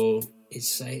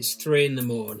it's 3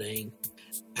 a.m.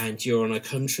 and you're on a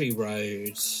country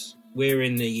road. We're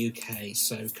in the UK,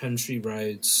 so country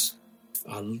roads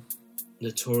are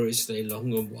notoriously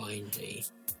long and windy,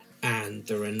 and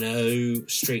there are no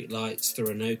street lights, there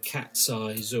are no cat's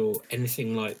eyes or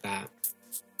anything like that,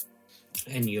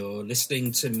 and you're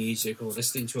listening to music or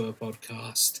listening to a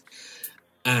podcast,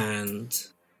 and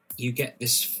you get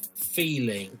this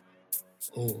feeling,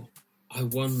 oh, I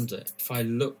wonder if I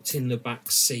looked in the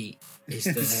back seat, is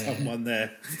there someone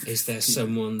there? Is there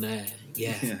someone there?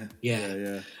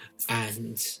 Yeah.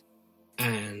 And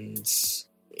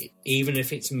even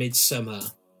if it's midsummer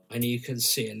and you can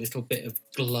see a little bit of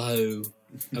glow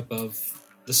above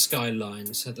the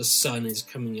skyline, so the sun is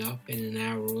coming up in an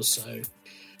hour or so,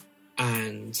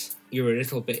 and you're a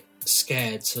little bit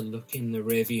scared to look in the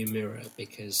rearview mirror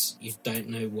because you don't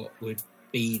know what would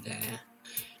be there.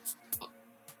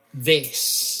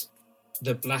 This,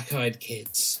 the Black Eyed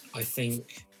Kids, I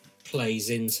think, plays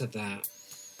into that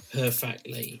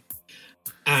perfectly.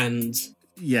 And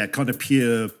yeah, kind of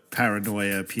pure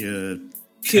paranoia, pure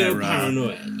terror.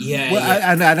 Paranoia. Yeah, well,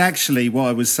 yeah. And actually, what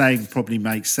I was saying probably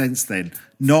makes sense then.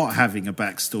 Not having a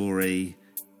backstory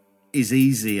is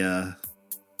easier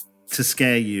to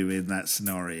scare you in that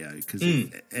scenario because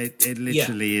it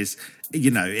literally is,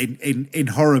 you know, in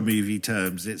horror movie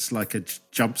terms, it's like a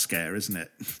jump scare, isn't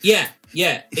it? Yeah,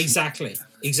 exactly.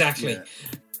 Yeah.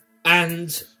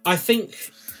 And I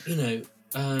think, you know,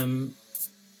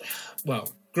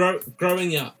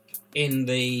 growing up in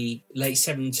the late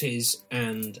 70s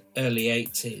and early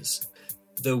 80s,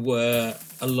 there were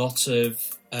a lot of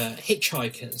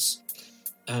hitchhikers,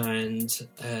 and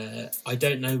I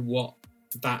don't know what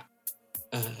that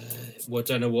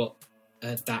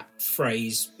that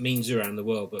phrase means around the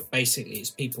world, but basically it's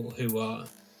people who are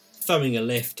thumbing a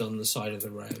lift on the side of the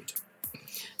road.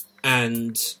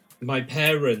 And my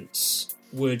parents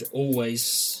would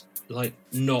always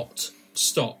not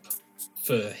stop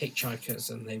for hitchhikers,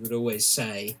 and they would always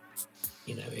say,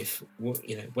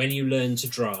 when you learn to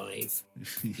drive,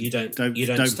 you don't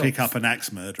stop. Pick up an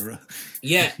axe murderer.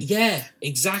 Yeah,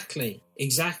 exactly.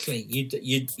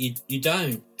 You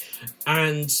don't.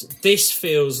 And this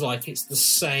feels like it's the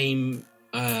same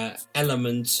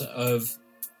element of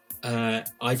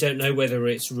I don't know whether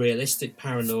it's realistic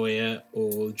paranoia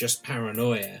or just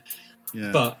paranoia,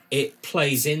 but it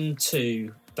plays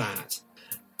into that.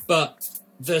 But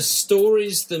the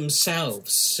stories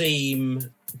themselves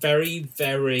seem very,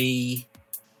 very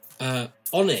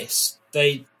honest.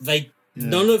 They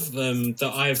none of them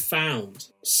that I've found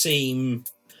seem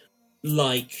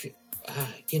like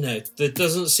there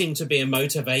doesn't seem to be a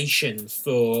motivation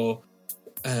for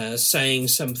saying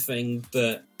something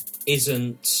that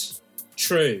isn't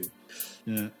true.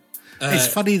 Yeah, it's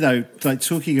funny though. Like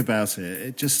talking about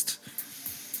it just.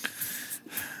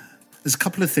 There's a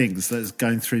couple of things that's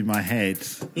going through my head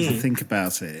as I think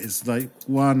about it. It's like,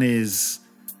 one is,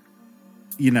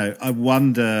 I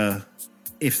wonder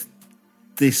if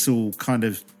this all kind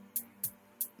of,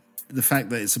 the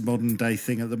fact that it's a modern day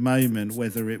thing at the moment,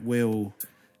 whether it will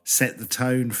set the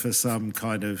tone for some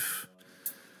kind of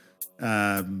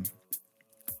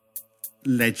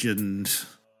legend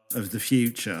of the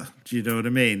future. Do you know what I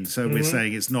mean? So we're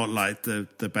saying it's not like the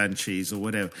Banshees or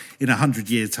whatever. In 100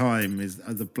 years' time,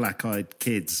 are the Black Eyed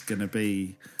Kids going to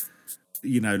be,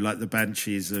 like the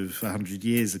Banshees of 100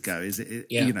 years ago? Is it,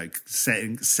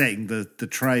 setting the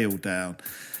trail down?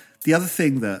 The other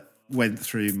thing that went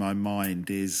through my mind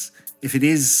is if it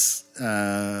is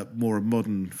more a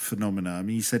modern phenomena. I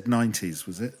mean, you said 90s,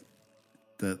 was it?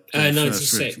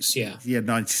 96, yeah. Yeah,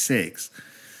 96.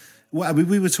 Well, I mean,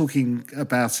 we were talking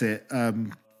about it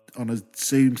on a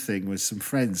Zoom thing with some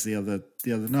friends the other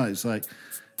night. It's like,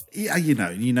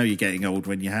 you're getting old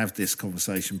when you have this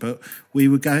conversation. But we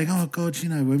were going, oh God,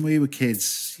 when we were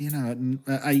kids, at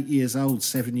 8 years old,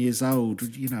 7 years old,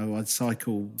 I'd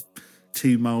cycle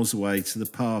 2 miles away to the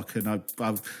park, and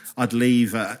I'd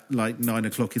leave at like 9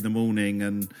 o'clock in the morning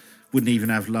and wouldn't even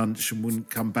have lunch and wouldn't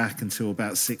come back until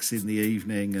about 6 in the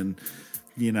evening, and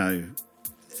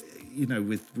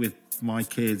with my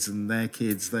kids and their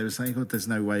kids, they were saying, "Oh, there's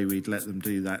no way we'd let them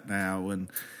do that now." And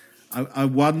I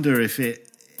wonder if it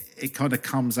kind of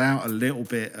comes out a little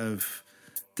bit of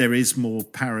there is more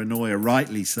paranoia,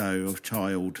 rightly so, of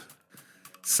child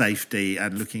safety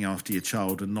and looking after your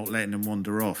child and not letting them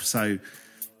wander off. So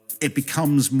it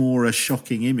becomes more a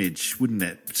shocking image, wouldn't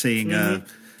it? Seeing a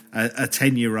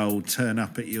 10-year-old turn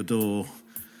up at your door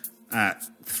at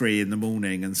 3 in the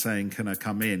morning and saying, "Can I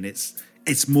come in?"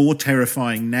 It's more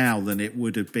terrifying now than it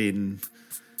would have been,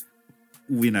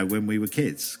 when we were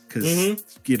kids, because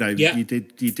you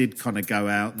did kind of go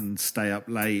out and stay up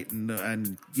late,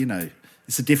 and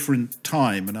it's a different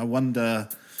time. And I wonder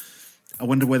I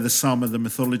wonder whether some of the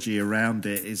mythology around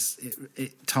it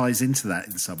it ties into that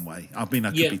in some way. I mean,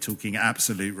 I could be talking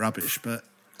absolute rubbish, but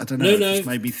I don't know. It just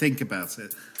made me think about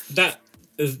it.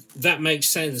 That makes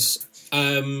sense.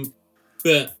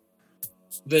 But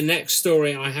the next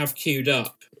story I have queued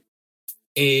up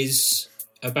is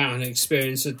about an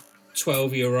experience a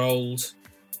 12-year-old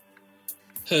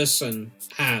person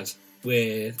had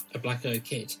with a black-eyed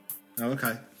kid. Oh,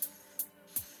 okay.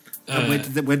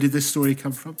 And where did this story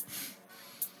come from?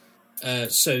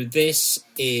 So this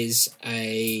is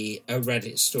a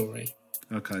Reddit story.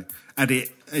 Okay. And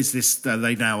are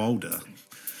they now older?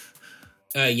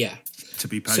 Yeah. To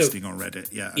be posting on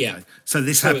Reddit, yeah. Okay. Yeah. So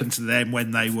this happened to them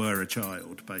when they were a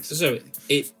child, basically. So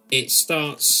it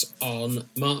starts on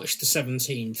March the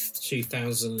 17th,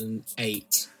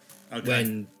 2008,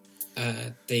 when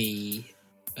the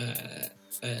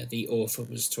author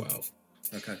was 12.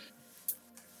 Okay.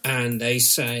 And they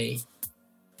say,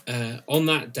 on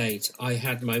that date, I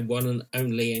had my one and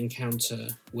only encounter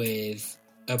with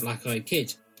a black-eyed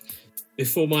kid.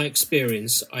 Before my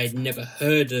experience, I had never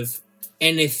heard of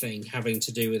anything having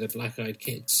to do with the black-eyed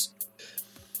kids.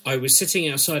 I was sitting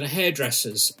outside a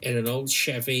hairdresser's in an old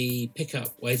Chevy pickup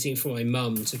waiting for my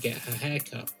mum to get her hair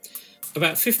cut.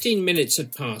 About 15 minutes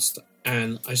had passed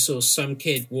and I saw some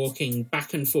kid walking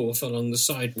back and forth along the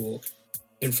sidewalk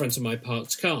in front of my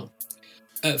parked car.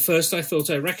 At first I thought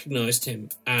I recognised him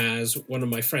as one of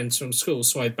my friends from school,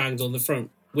 so I banged on the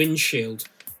front windscreen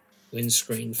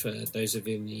for those of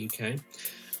you in the UK,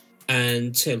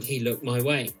 until he looked my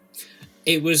way.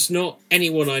 It was not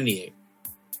anyone I knew.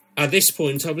 At this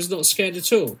point, I was not scared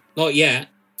at all. Not yet.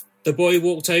 The boy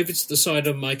walked over to the side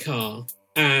of my car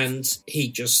and he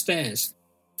just stares.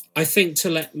 I think to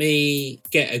let me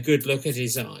get a good look at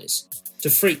his eyes, to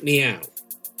freak me out.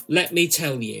 Let me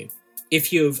tell you,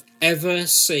 if you've ever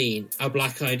seen a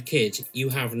black-eyed kid, you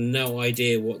have no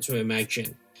idea what to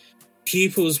imagine.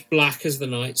 Pupils black as the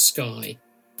night sky.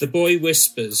 The boy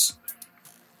whispers,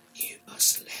 "You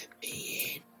must let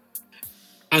me in."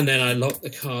 And then I locked the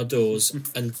car doors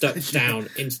and ducked down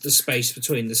into the space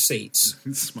between the seats.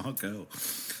 Smart girl.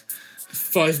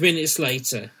 5 minutes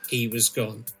later, he was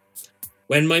gone.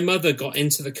 When my mother got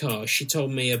into the car, she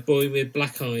told me a boy with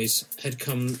black eyes had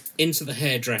come into the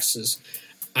hairdresser's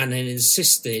and then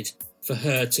insisted for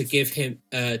her to give him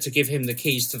the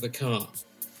keys to the car.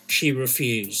 She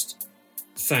refused.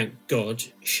 Thank God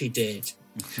she did.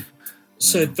 Wow.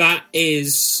 So that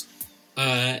is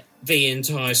the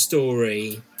entire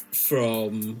story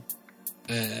from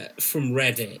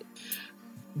Reddit.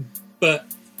 But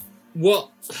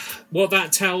what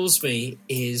that tells me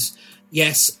is,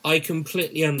 yes, I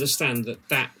completely understand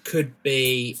that could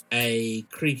be a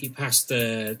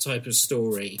creepypasta type of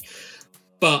story,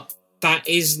 but that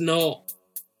is not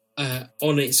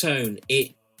on its own.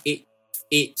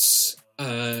 It's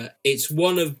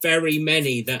one of very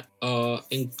many that are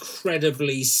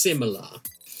incredibly similar.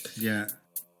 Yeah.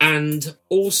 And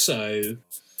also,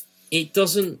 it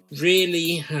doesn't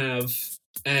really have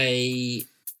a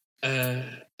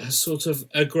sort of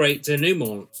a great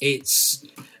denouement. It's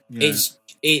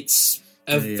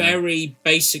a very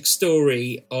basic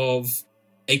story of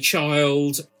a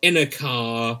child in a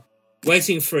car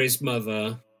waiting for his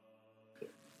mother,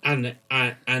 and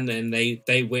then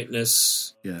they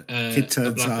witness. Yeah, kid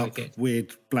turns up. Kid.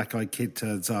 Weird black-eyed kid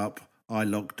turns up. I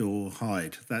lock door,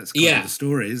 hide. That's kind of the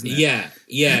story, isn't it?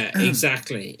 Yeah,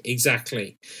 exactly.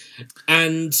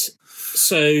 And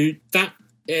so that,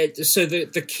 so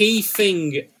the key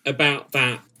thing about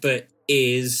that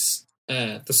is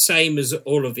the same as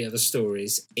all of the other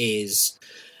stories is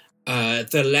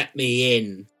the let me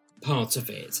in part of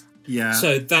it. Yeah.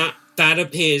 So that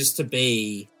appears to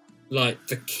be like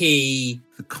the key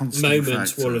moment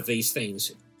to all of these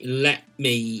things. Let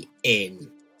me in.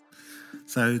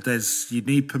 So you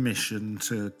need permission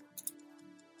to.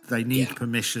 They need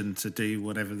permission to do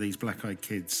whatever these black-eyed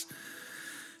kids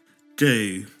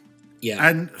do. Yeah.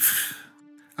 And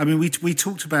I mean, we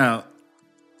talked about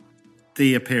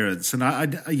the appearance, and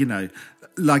I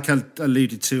like I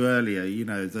alluded to earlier,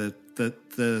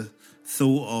 the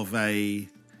thought of a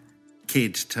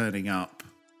kid turning up,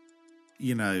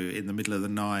 in the middle of the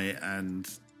night and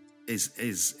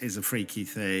is a freaky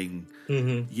thing.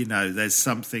 Mm-hmm. There's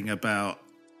something about,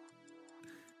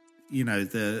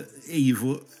 the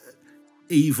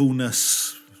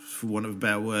evilness, for want of a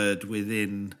better word,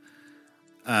 within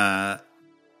a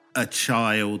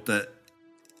child that,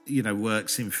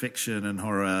 works in fiction and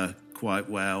horror quite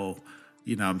well.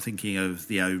 I'm thinking of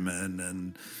The Omen,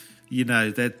 and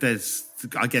there's,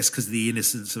 I guess, because of the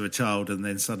innocence of a child, and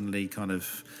then suddenly kind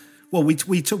of, well,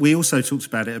 we also talked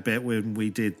about it a bit when we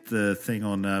did the thing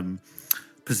on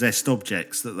possessed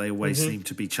objects, that they always Mm-hmm. seem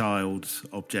to be child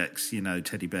objects, you know,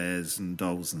 teddy bears and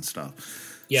dolls and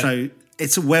stuff. Yeah. So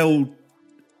it's a well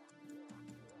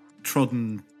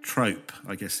trodden trope,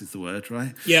 I guess is the word,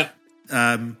 right? Yeah.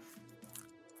 I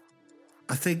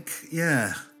think,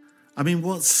 yeah. I mean,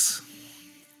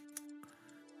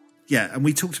 and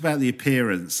we talked about the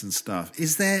appearance and stuff.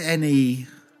 Is there any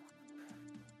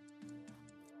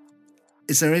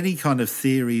kind of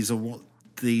theories on what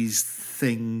these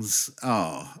things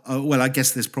are? Well, I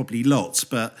guess there's probably lots,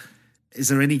 but is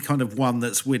there any kind of one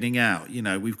that's winning out? You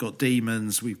know, we've got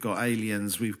demons, we've got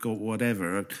aliens, we've got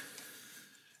whatever.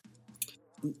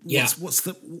 What's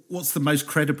the most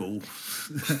credible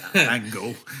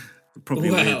angle? Probably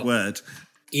a weird word.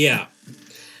 Yeah.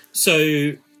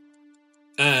 So,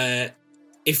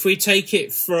 if we take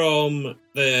it from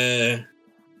the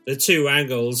two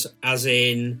angles, as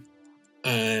in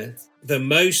the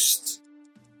most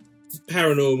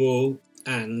paranormal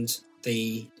and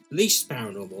the least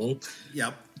paranormal.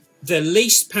 Yep. The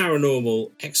least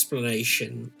paranormal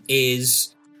explanation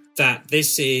is that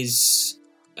this is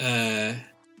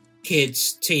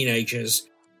kids, teenagers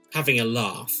having a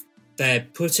laugh. They're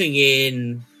putting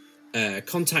in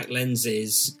contact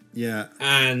lenses. Yeah.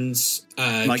 And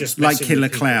just like killer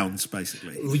clowns,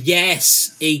 basically.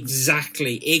 Yes,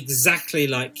 exactly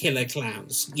like killer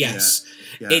clowns. Yes.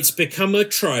 Yeah. It's become a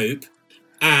trope,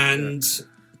 and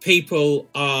people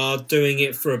are doing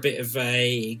it for a bit of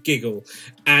a giggle.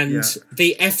 And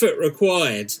the effort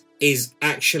required is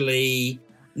actually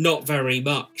not very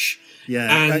much.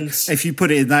 Yeah, and if you put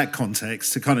it in that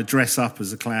context, to kind of dress up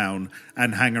as a clown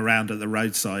and hang around at the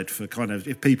roadside for kind of,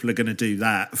 if people are going to do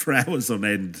that for hours on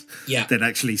end, then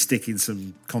actually sticking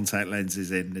some contact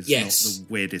lenses in is not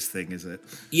the weirdest thing, is it?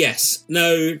 Yes.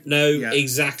 No,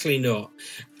 exactly not.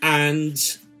 And,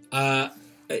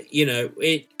 you know,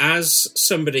 it, as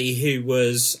somebody who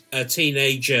was a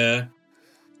teenager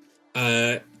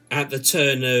at the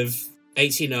turn of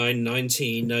 89,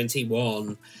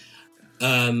 1991,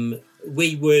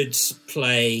 we would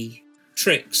play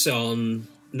tricks on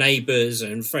neighbours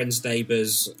and friends'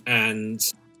 neighbours, and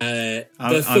I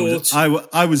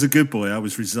was a good boy. I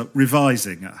was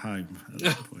revising at home at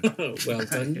that point. Well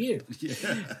done, you.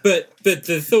 But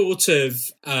the thought of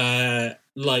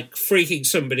like freaking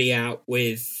somebody out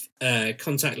with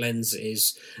contact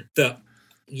lenses, that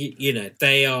you know,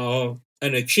 they are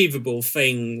an achievable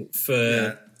thing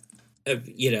for.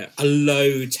 You know, a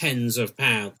low tens of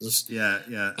pounds.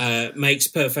 Makes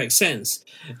perfect sense.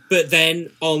 But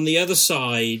then on the other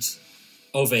side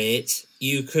of it,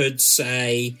 you could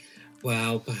say,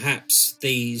 well, perhaps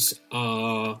these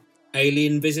are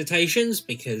alien visitations,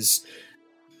 because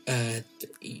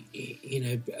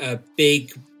you know,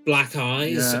 big black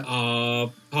eyes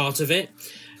are part of it.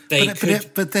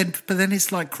 But then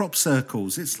it's like crop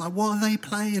circles. It's like, what are they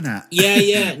playing at?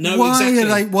 Yeah, no,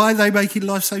 exactly. Why are they making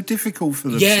life so difficult for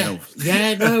themselves?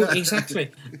 Yeah, no,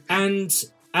 exactly. And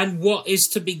what is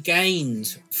to be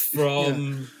gained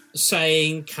from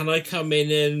saying, "Can I come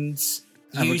in and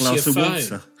have use a glass your of phone?"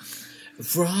 water?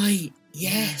 Right.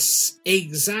 Yes.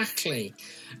 Exactly.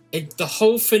 The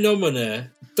whole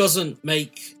phenomena doesn't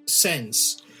make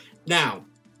sense. Now,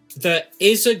 there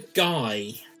is a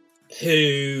guy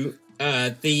who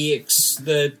the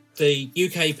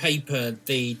UK paper,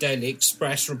 the Daily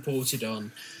Express, reported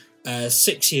on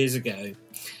 6 years ago,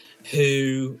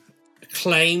 who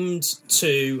claimed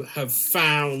to have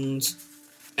found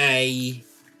a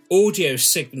audio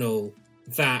signal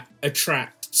that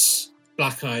attracts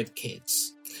black-eyed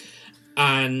kids.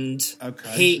 And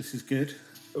this is good.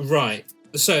 Right.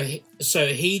 So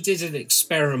he did an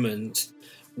experiment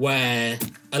where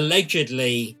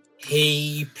allegedly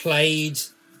he played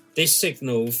this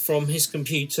signal from his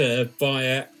computer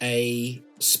via a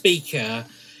speaker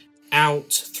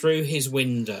out through his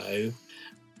window,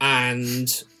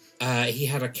 and he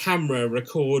had a camera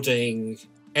recording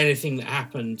anything that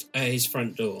happened at his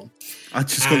front door. I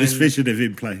just got this vision of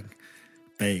him playing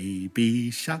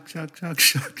Baby Shark, Shark, Shark,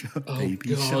 Shark, Shark, oh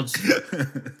Baby God. Shark.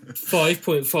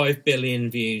 5.5 billion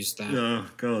views, that. Oh,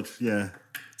 God, yeah.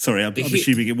 Sorry, I'm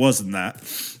assuming it wasn't that.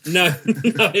 No,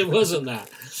 it wasn't that.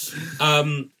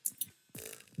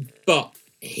 But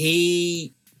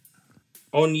he,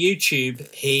 on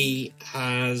YouTube, he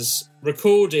has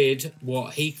recorded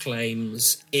what he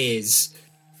claims is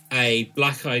a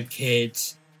black-eyed kid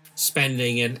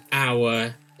spending an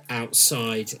hour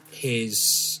outside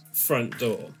his front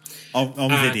door.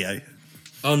 On video?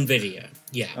 On video,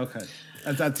 yeah. Okay.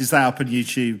 And is that up on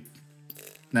YouTube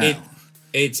now?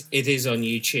 It is on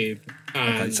YouTube.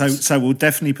 Okay, so we'll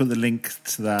definitely put the link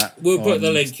to that. We'll put the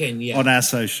link in, on our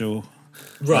social,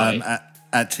 right?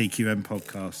 at TQM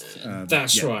Podcast.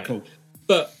 That's right. Cool.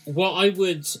 But what I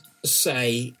would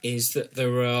say is that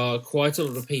there are quite a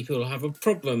lot of people who have a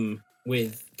problem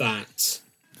with that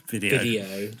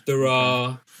video. There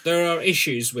are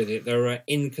issues with it. There are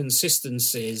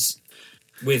inconsistencies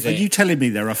with it. Are you telling me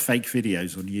there are fake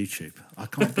videos on YouTube? I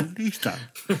can't believe that.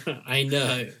 I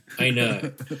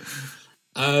know.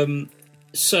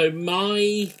 So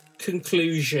my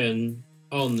conclusion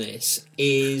on this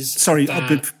is... Sorry,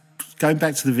 that... going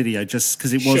back to the video, just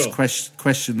because it was Sure. a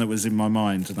question that was in my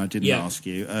mind and I didn't ask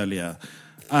you earlier.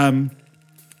 Again,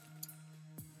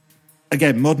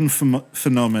 modern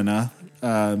phenomena.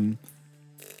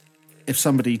 If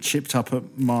somebody chipped up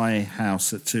at my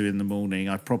house at 2 a.m,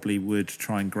 I probably would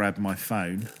try and grab my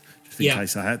phone just in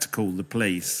case I had to call the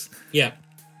police. Yeah.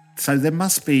 So there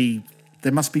must be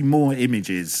more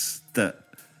images that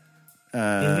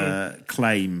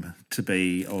claim to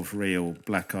be of real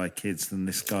black-eyed kids than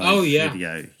this guy's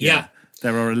video. Yeah.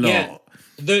 There are a lot.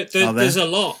 Yeah. There's a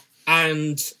lot,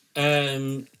 and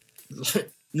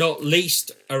not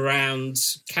least around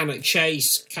Cannock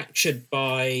Chase captured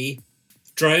by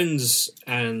drones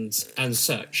and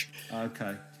such.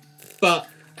 Okay. But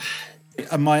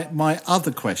And my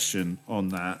other question on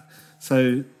that,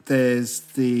 so there's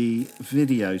the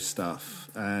video stuff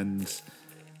and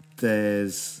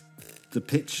there's the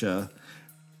picture.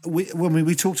 When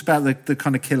we talked about the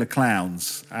kind of killer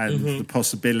clowns and the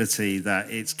possibility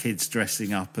that it's kids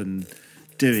dressing up and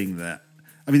doing that.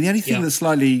 I mean, the only thing that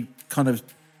slightly kind of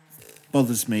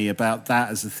bothers me about that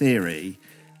as a theory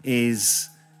is,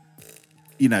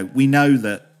 you know, we know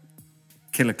that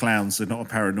killer clowns are not a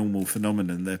paranormal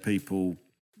phenomenon. They're people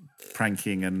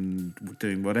pranking and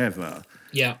doing whatever.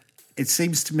 Yeah. It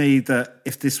seems to me that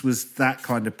if this was that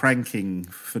kind of pranking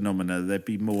phenomena, there'd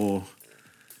be more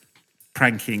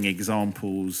pranking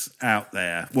examples out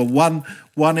there. Well,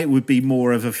 one it would be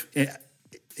more of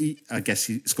I guess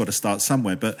it's got to start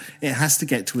somewhere, but it has to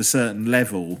get to a certain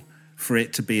level for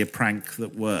it to be a prank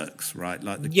that works, right?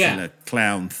 Like the killer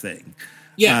clown thing.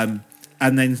 Yeah.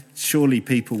 And then surely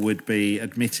people would be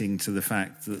admitting to the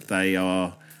fact that they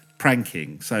are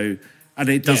pranking. So, and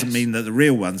it doesn't mean that the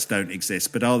real ones don't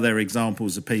exist, but are there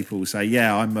examples of people who say,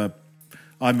 yeah, I'm a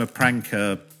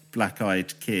pranker,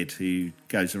 black-eyed kid who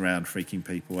goes around freaking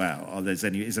people out? Is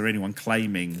there anyone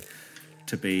claiming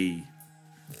to be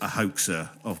a hoaxer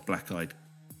of black-eyed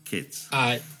kids?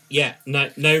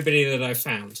 Nobody that I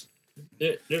found.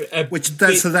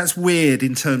 So that's weird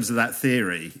in terms of that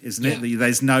theory, isn't it?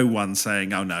 There's no one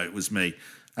saying, "Oh no, it was me."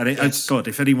 And oh God,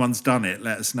 if anyone's done it,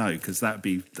 let us know, because that'd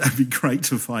be great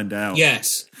to find out.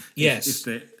 Yes.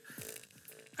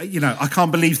 I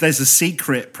can't believe there's a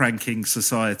secret pranking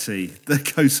society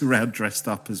that goes around dressed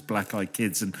up as black-eyed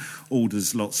kids and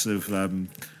orders lots of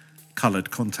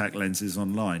coloured contact lenses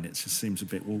online. It just seems a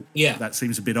bit. That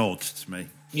seems a bit odd to me.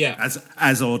 Yeah.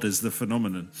 As odd as the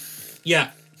phenomenon.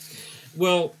 Yeah.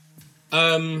 Well,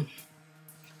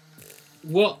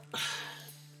 what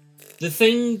the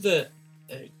thing that,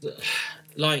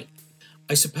 like,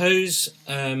 I suppose,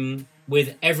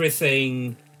 with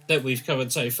everything that we've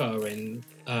covered so far in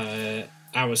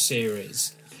our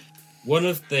series, one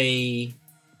of the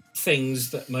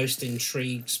things that most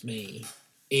intrigues me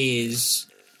is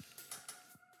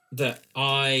that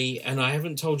I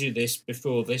haven't told you this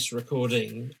before this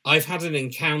recording, I've had an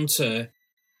encounter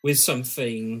with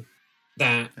something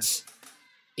that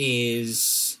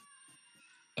is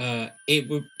in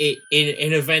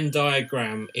a Venn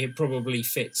diagram, it probably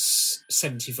fits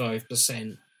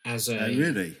 75% as a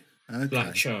really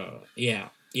black shark. Yeah.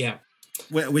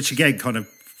 Which again, kind of,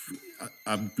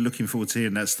 I'm looking forward to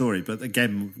hearing that story. But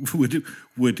again,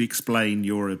 would explain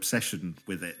your obsession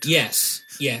with it. Yes.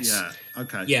 Yeah.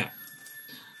 Okay. Yeah.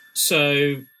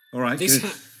 So. All right. Good.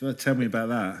 Tell me about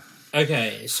that.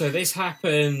 Okay. So this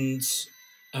happened.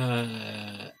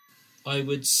 I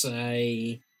would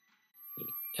say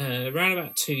around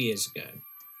about 2 years ago,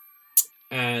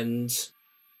 and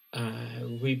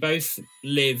we both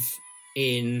live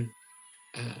in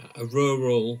a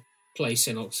rural place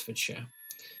in Oxfordshire,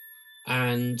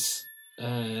 and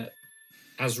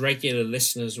as regular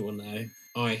listeners will know,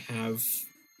 I have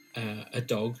a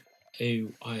dog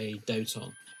who I dote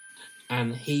on,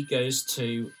 and he goes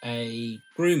to a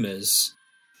groomer's.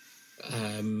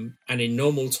 And in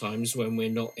normal times, when we're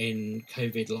not in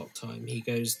COVID lock time, he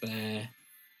goes there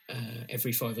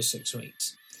every 5 or 6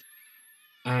 weeks.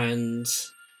 And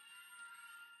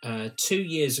 2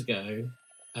 years ago,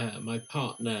 my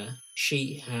partner,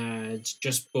 she had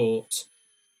just bought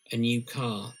a new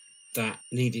car that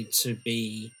needed to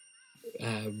be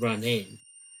run in.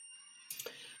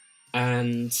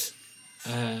 And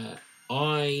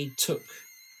I took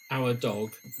our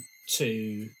dog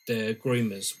to the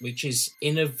groomers, which is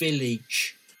in a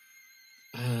village.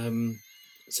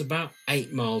 It's about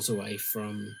 8 miles away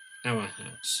from our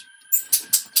house.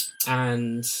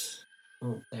 And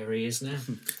there he is now.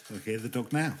 I hear the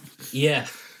dog now. Yeah.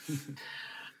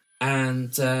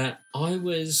 And I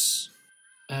was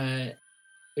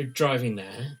driving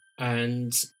there,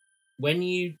 and when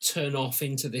you turn off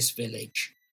into this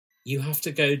village, you have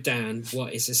to go down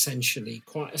what is essentially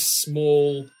quite a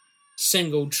small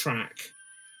single track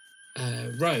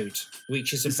road,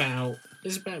 which is about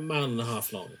a mile and a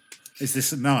half long. Is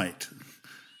this at night?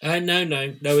 No,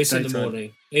 it's in the Daytime.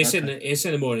 morning. It's in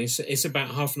the morning. It's about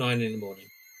 9:30 in the morning.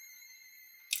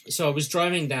 So I was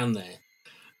driving down there,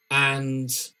 and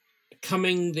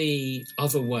coming the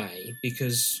other way,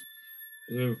 because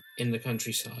we're in the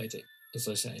countryside, as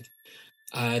I said,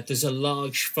 there's a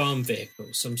large farm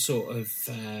vehicle, some sort of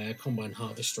combine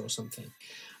harvester or something.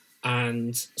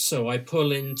 And so I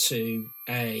pull into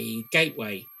a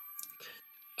gateway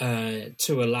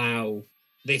to allow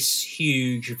this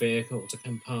huge vehicle to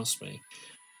come past me.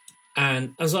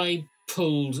 And as I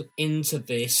pulled into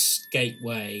this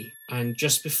gateway, and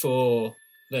just before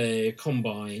the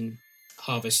combine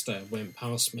harvester went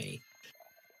past me,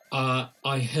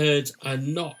 I heard a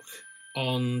knock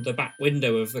on the back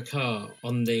window of the car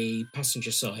on the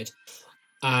passenger side,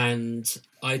 and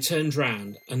I turned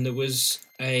round, and there was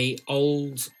a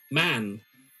old man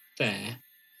there,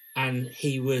 and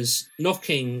he was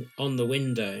knocking on the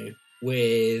window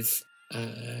with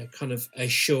kind of a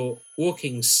short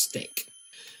walking stick.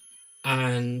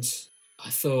 And I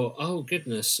thought, oh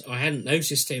goodness, I hadn't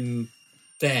noticed him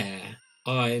there.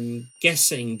 I'm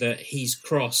guessing that he's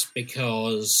crossed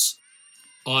because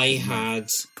I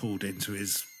had pulled into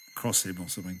his crossing or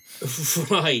something.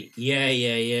 Right,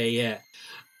 yeah.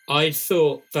 I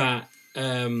thought that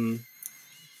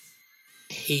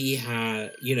he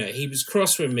had, he was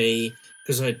cross with me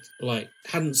because I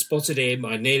hadn't spotted him.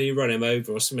 I nearly run him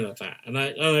over or something like that, and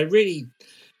I really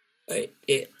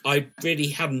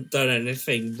hadn't done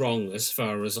anything wrong as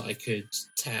far as I could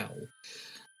tell.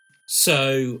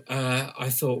 So I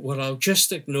thought, well, I'll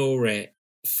just ignore it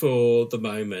for the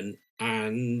moment,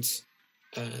 and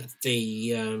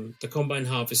the combine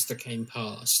harvester came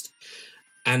past.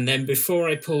 And then before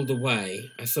I pulled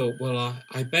away, I thought, well,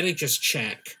 I better just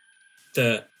check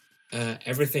that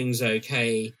everything's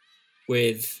okay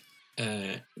with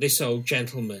this old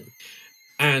gentleman.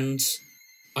 And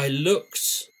I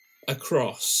looked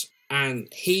across, and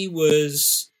he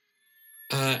was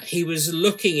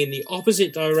looking in the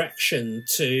opposite direction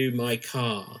to my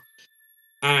car,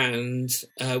 and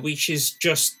which is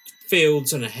just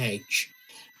fields and a hedge.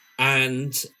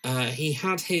 And he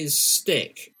had his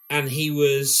stick, and he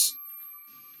was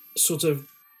sort of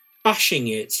bashing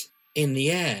it in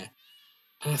the air.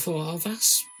 And I thought, oh,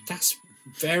 that's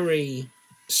very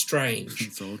strange.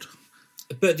 That's odd.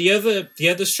 But the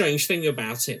other strange thing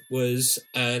about it was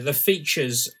the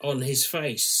features on his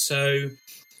face. So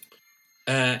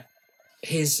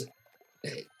his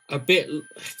a bit,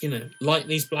 like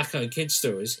these Black Eyed Kid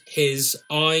stories, his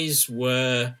eyes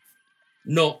were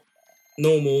not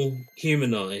normal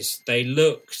human eyes. They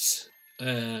looked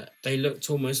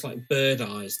almost like bird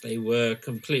eyes. They were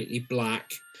completely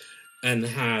black and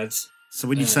had. So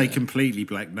when you say completely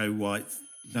black, no white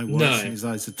in his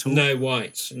eyes at all. No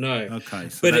white, no. Okay,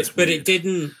 so but it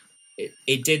didn't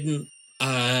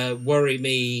worry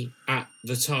me at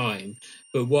the time.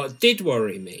 But what did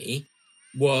worry me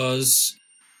was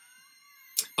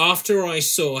after I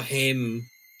saw him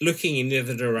looking in the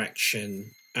other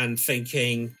direction and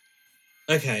thinking,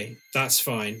 okay, that's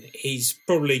fine. He's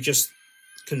probably just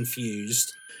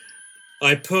confused.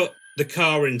 I put the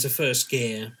car into first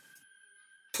gear,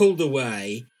 pulled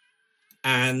away,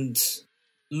 and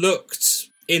looked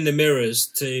in the mirrors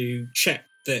to check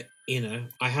that,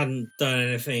 I hadn't done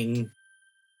anything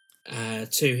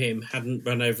to him, hadn't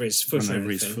run over his foot or anything.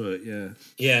 His foot, yeah.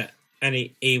 Yeah, and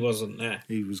he wasn't there.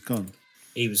 He was gone.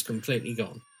 He was completely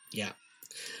gone, yeah.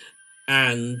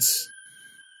 And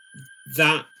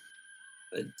that...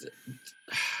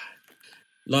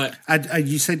 And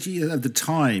you said at the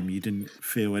time you didn't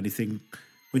feel anything.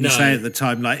 When you say at the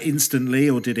time, like instantly,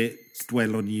 or did it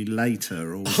dwell on you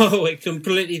later? Or it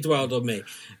completely dwelled on me.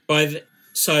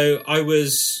 So I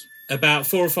was about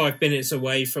 4 or 5 minutes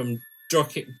away from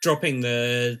dropping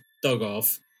the dog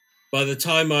off. By the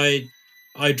time I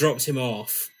dropped him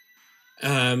off,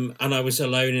 and I was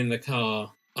alone in the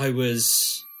car, I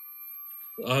was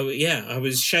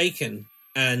shaken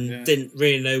and didn't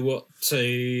really know what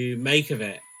to make of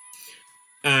it.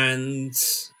 And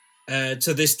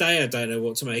to this day, I don't know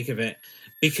what to make of it.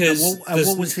 because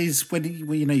what was his when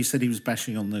you said he was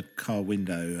bashing on the car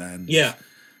window and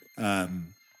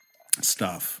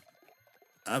stuff.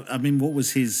 I mean, what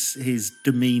was his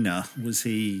demeanour? Was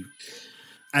he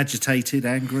agitated,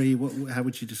 angry? How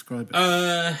would you describe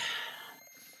it?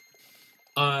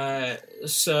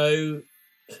 So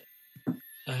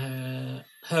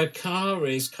her car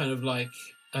is kind of like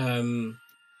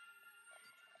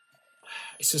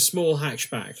it's a small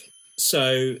hatchback.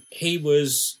 So he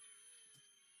was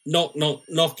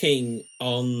knocking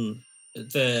on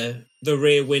the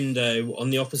rear window on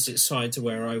the opposite side to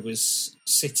where I was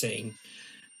sitting,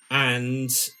 and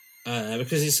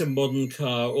because it's a modern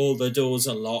car, all the doors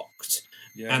are locked,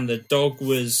 and the dog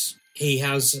he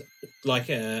has like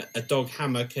a dog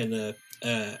hammock and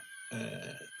a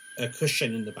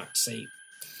cushion in the back seat,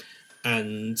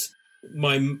 and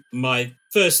my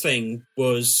first thing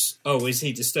was, oh, is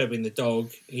he disturbing the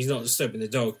dog? He's not disturbing the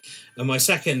dog. And my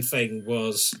second thing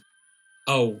was,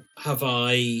 oh, have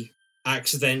I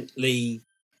accidentally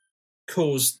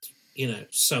caused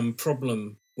some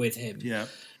problem with him? Yeah.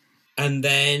 And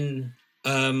then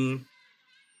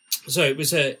so it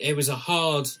was a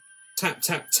hard tap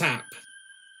tap tap.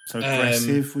 So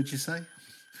aggressive, would you say?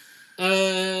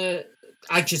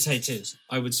 Agitated,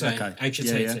 I would say. Okay.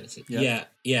 Agitated.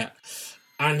 Yeah.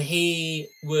 And he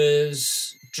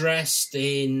was dressed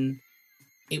in,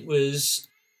 it was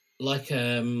like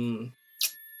a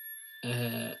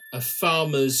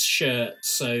farmer's shirt,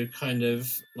 so kind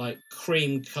of like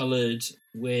cream coloured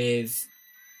with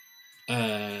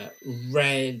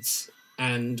red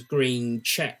and green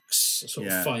checks, sort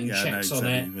of fine checks on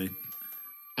it.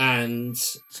 And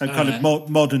so kind of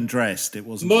modern dressed. It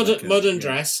wasn't modern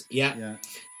dress, yeah.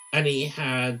 And he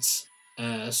had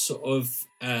sort of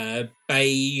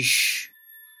beige,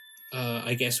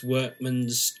 I guess,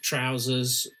 workman's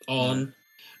trousers on,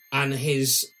 and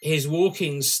his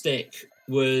walking stick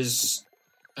was,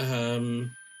 I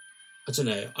don't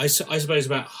know, I suppose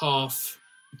about half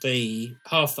the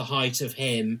height of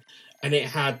him, and it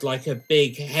had like a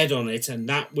big head on it, and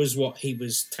that was what he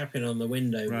was tapping on the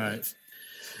window with.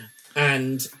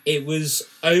 And it was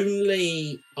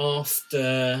only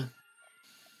after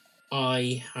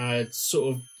I had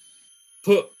sort of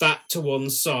put that to one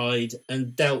side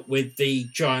and dealt with the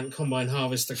giant combine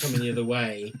harvester coming the other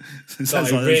way. It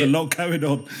sounds like there's a lot going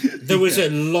on. There was a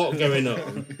lot going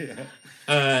on.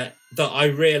 That I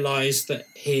realised that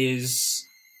his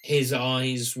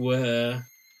eyes were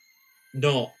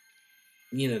not,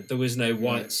 there was no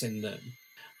whites in them.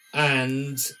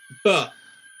 But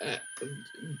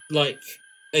like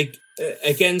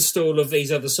against all of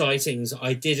these other sightings,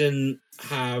 I didn't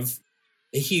have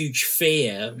a huge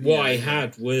fear. What I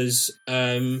had was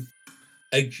a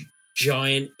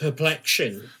giant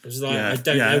perplexion. It was like, I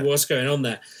don't know what's going on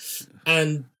there.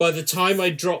 And by the time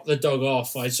I dropped the dog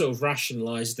off, I sort of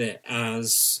rationalised it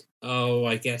as, oh,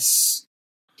 I guess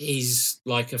he's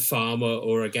like a farmer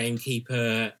or a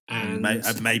gamekeeper, and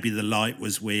maybe the light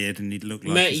was weird and he'd look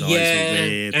like his eyes were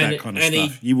weird, that kind of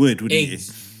stuff. You would, wouldn't you?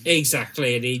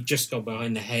 Exactly, and he'd just gone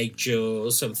behind the hedge or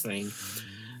something.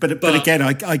 But again,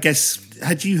 I guess,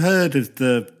 had you heard of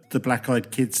the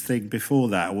Black-Eyed Kids thing before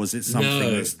that, or was it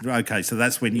something that's... Okay, so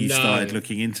that's when you started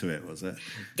looking into it, was it?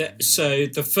 So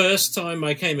the first time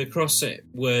I came across it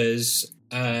was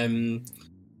a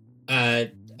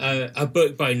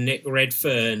book by Nick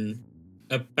Redfern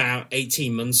about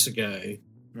 18 months ago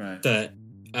that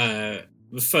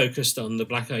focused on the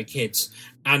Black-Eyed Kids.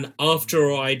 And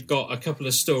after I'd got a couple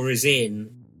of stories in,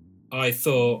 I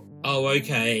thought, oh,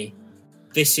 okay,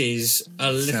 this is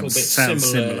a little bit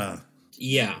similar.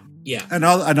 Yeah. And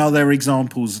are there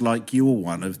examples like your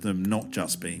one of them not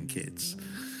just being kids?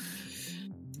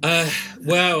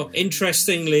 Well,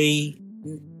 interestingly,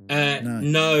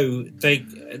 no.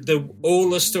 All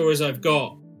the stories I've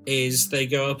got is they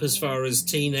go up as far as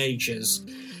teenagers.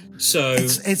 So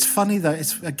it's funny though.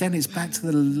 It's back to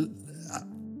the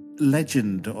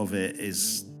legend of it.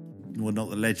 Well, not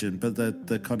the legend, but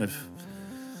the kind of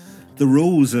the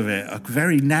rules of it are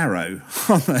very narrow,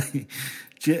 aren't they?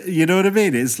 You know what I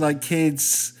mean? It's like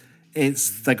kids.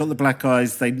 They got the black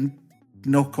eyes. They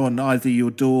knock on either your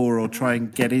door or try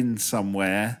and get in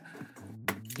somewhere.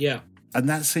 Yeah. And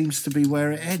that seems to be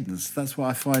where it ends. That's what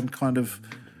I find kind of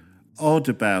odd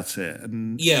about it.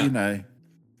 And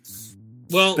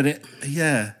well, but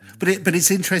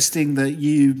it's interesting that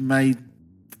you made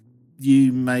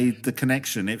the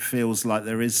connection. It feels like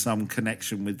there is some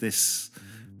connection with this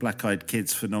Black-Eyed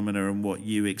Kids phenomena and what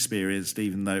you experienced,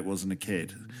 even though it wasn't a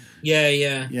kid.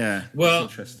 Yeah. Well,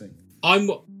 interesting.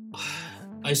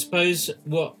 I suppose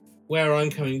where I'm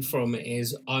coming from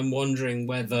is I'm wondering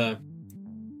whether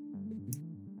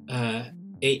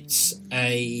it's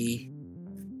a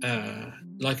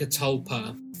like a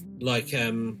tulpa, like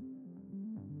a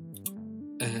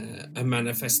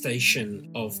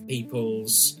manifestation of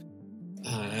people's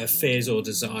fears or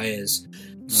desires.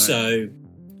 Right. So,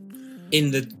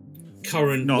 in the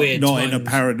current weird not times, in a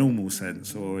paranormal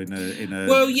sense, or in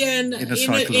a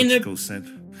psychological sense.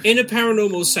 In a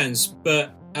paranormal sense,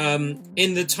 but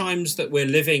in the times that we're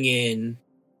living in,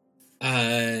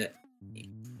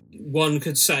 one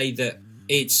could say that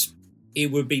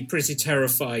it would be pretty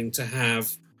terrifying to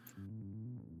have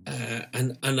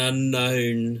an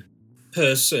unknown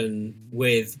person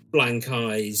with blank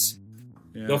eyes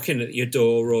knocking at your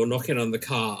door or knocking on the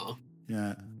car.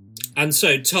 Yeah. And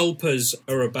so tulpas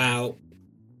are about,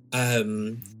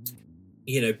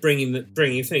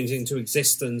 bringing things into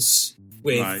existence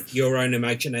with your own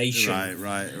imagination.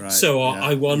 Right. So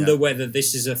I wonder whether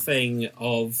this is a thing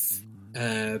of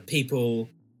people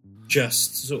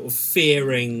just sort of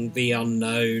fearing the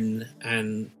unknown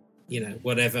and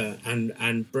whatever,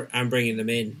 and bringing them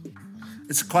in.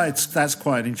 That's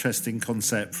quite an interesting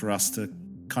concept for us to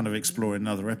kind of explore in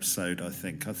another episode. I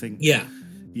think. Yeah.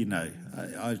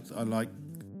 I like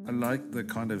the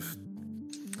kind of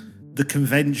the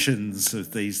conventions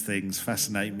of these things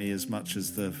fascinate me as much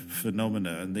as the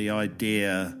phenomena, and the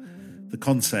idea, the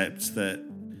concept that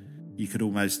you could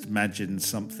almost imagine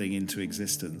something into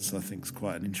existence. I think is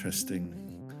quite an interesting.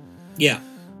 Yeah.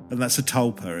 And that's a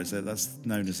tulpa, is it? That's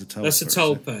known as a tulpa. That's a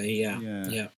tulpa, yeah.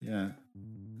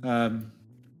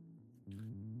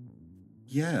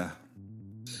 Yeah.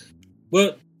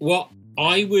 Well, what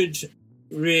I would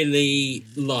really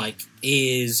like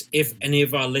is if any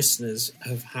of our listeners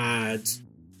have had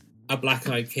a Black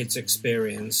Eyed Kids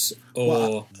experience,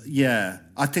 or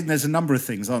I think there's a number of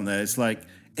things, aren't there? It's like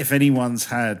if anyone's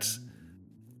had,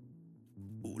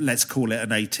 let's call it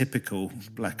an atypical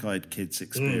Black Eyed Kids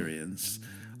experience,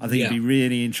 I think it'd be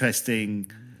really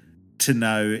interesting to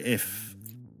know if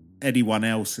anyone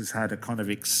else has had a kind of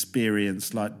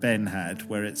experience like Ben had,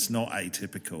 where it's not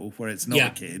atypical, where it's not a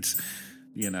kid.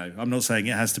 I'm not saying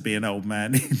it has to be an old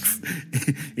man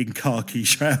in khaki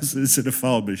trousers and a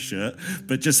farmer's shirt,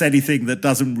 but just anything that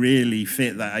doesn't really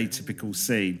fit that atypical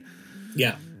scene.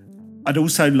 Yeah. I'd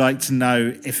also like to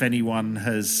know if anyone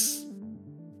has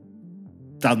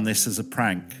done this as a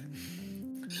prank.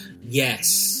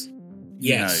 Yes.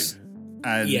 That's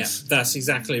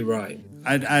exactly right.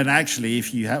 And actually,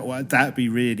 if you have, that'd be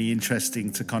really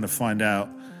interesting to kind of find out,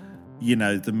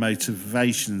 the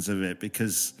motivations of it,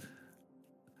 because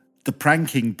the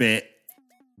pranking bit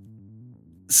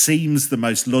seems the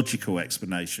most logical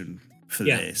explanation for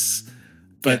this,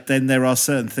 but then there are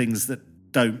certain things that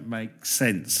don't make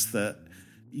sense that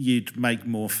you'd make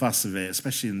more fuss of it,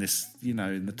 especially in this,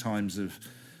 in the times of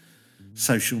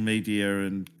social media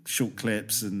and short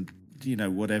clips and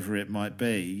whatever it might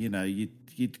be.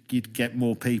 You'd get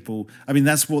more people. I mean,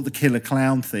 that's what the killer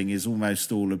clown thing is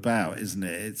almost all about, isn't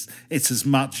it? It's as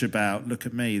much about look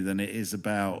at me than it is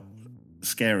about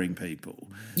scaring people.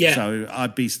 Yeah. So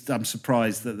I'm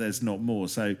surprised that there's not more.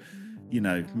 So,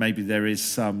 maybe there is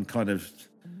some kind of,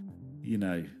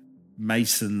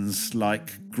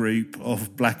 Masons-like group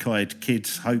of black-eyed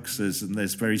kids hoaxers, and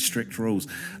there's very strict rules.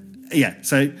 Yeah.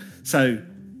 So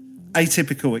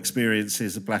atypical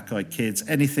experiences of black-eyed kids,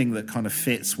 anything that kind of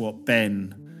fits what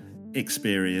Ben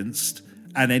experienced,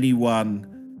 and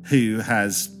anyone who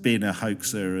has been a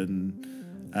hoaxer and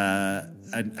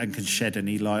can shed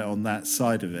any light on that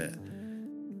side of it.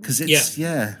 Because it's,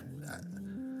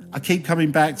 I keep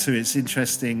coming back to it's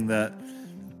interesting that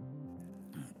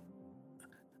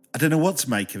I don't know what to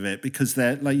make of it, because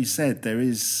there, like you said,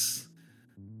 there's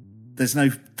no,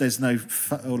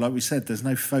 or like we said, there's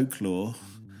no folklore.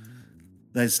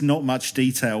 There's not much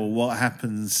detail on what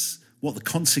happens, what the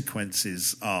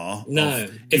consequences are of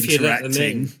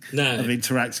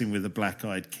interacting with a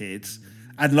black-eyed kid.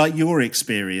 And like your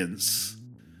experience,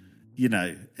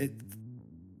 we've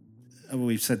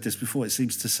said this before, it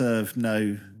seems to serve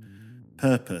no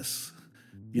purpose,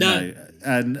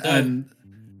 and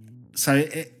so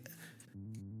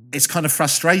it's kind of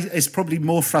frustrating. It's probably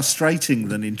more frustrating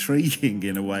than intriguing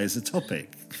in a way as a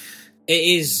topic. It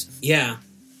is,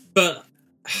 but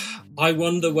I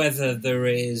wonder whether there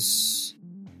is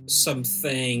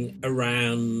something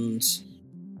around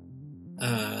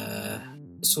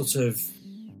sort of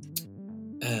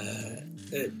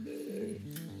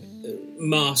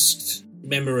masked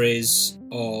memories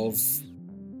of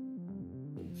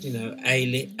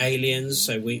aliens.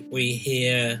 So we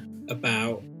hear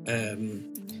about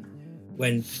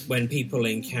when people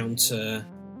encounter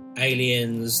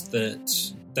aliens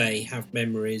that they have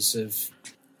memories of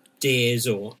deers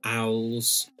or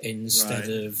owls instead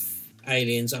Right. of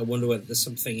aliens. I wonder whether there's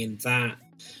something in that.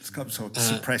 It's got sort of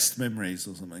suppressed memories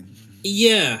or something.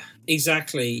 Yeah,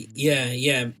 exactly.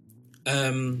 Yeah.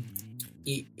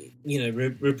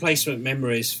 Replacement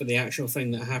memories for the actual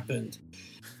thing that happened.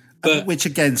 But which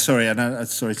again, sorry, I know.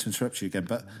 Sorry to interrupt you again,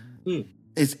 but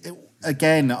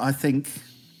again, I think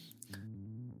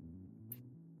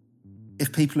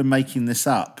if people are making this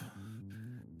up,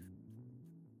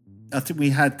 I think we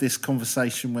had this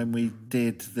conversation when we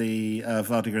did the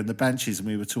Vardiga and the Banshees, and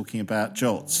we were talking about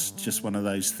Jots, just one of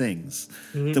those things.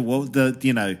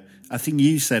 I think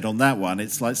you said on that one,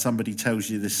 it's like somebody tells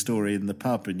you this story in the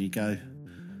pub, and you go,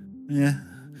 "Yeah,"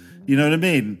 you know what I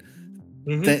mean?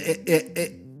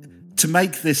 To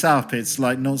make this up, it's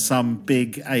like not some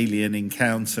big alien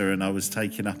encounter, and I was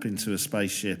taken up into a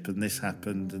spaceship, and this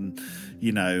happened, and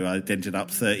I ended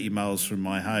up 30 miles from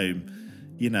my home,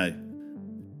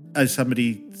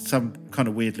 some kind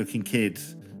of weird looking kid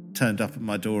turned up at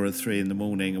my door at 3 a.m.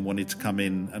 and wanted to come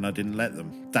in, and I didn't let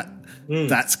them.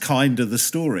 That's kind of the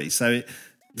story. So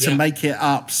to make it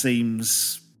up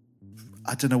seems,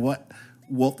 I don't know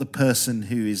what the person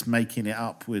who is making it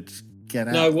up would get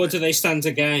out. No, what do they stand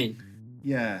to gain?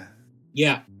 Yeah.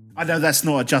 I know that's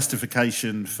not a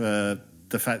justification for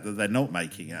the fact that they're not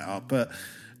making it up, but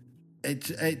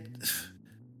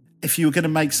if you were going to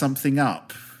make something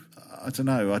up, I don't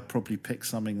know, I'd probably pick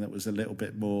something that was a little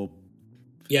bit more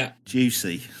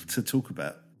juicy to talk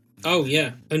about. Oh,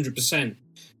 yeah, 100%.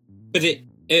 But it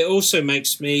also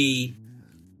makes me,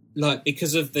 like,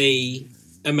 because of the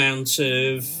amount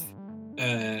of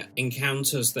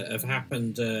encounters that have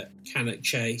happened at Cannock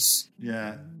Chase.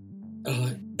 Yeah.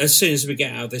 As soon as we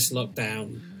get out of this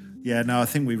lockdown. Yeah, no, I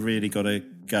think we really got to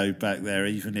go back there,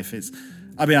 even if it's...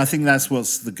 I mean, I think that's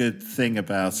what's the good thing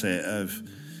about it, of...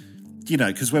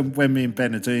 because when me and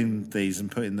Ben are doing these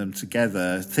and putting them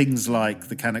together, things like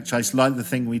the Cannock Chase, like the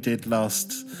thing we did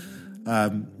last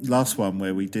one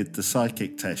where we did the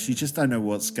psychic test, you just don't know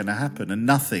what's going to happen, and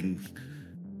nothing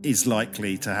is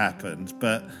likely to happen,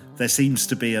 but there seems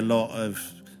to be a lot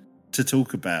to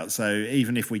talk about. So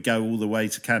even if we go all the way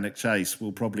to Cannock Chase,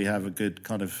 we'll probably have a good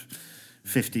kind of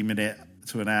 50-minute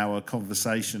to an hour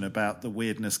conversation about the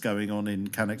weirdness going on in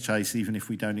Cannock Chase, even if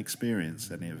we don't experience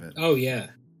any of it. Oh, yeah.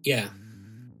 Yeah.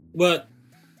 Well,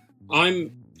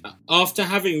 after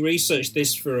having researched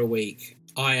this for a week,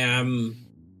 I'm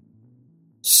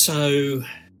so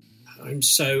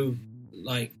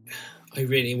like, I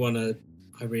really want to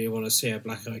see a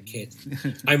black-eyed kid.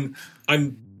 I'm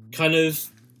kind of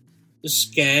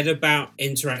scared about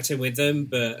interacting with them,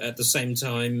 but at the same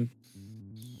time,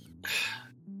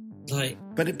 like...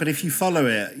 But if you follow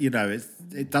it,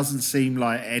 it doesn't seem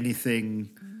like anything...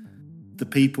 The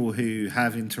people who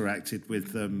have interacted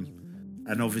with them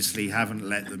and obviously haven't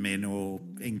let them in or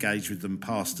engaged with them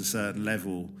past a certain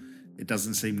level, it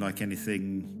doesn't seem like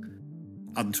anything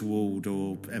untoward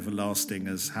or everlasting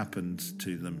has happened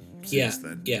to them since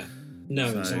then. Yeah. No,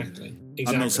 exactly.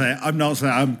 I'm not saying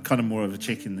I'm kind of more of a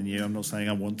chicken than you. I'm not saying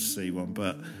I want to see one,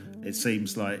 but it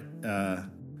seems like yeah.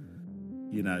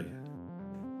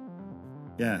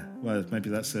 Well, maybe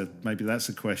that's a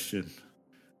question.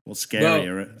 What's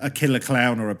scarier, a killer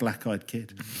clown or a black-eyed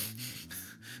kid?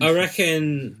 I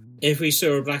reckon if we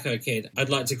saw a black-eyed kid, I'd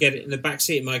like to get it in the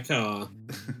backseat of my car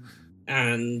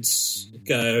and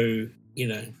go,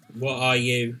 what are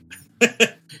you?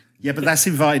 Yeah, but that's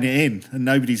inviting it in, and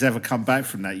nobody's ever come back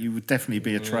from that. You would definitely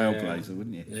be a trailblazer,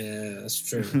 wouldn't you? Yeah, that's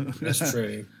true. That's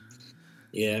true.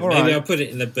 Yeah, all maybe right. I'll put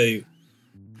it in the boot.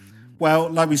 Well,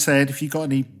 like we said, if you've got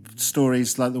any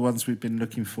stories like the ones we've been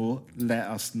looking for, let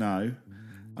us know.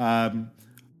 As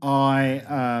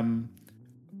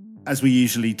we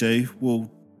usually do,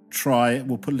 we'll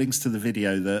put links to the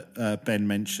video that Ben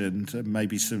mentioned, and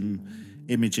maybe some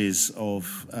images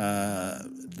of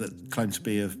that claim to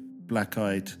be of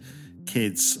black-eyed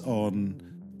kids on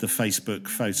the Facebook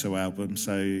photo album.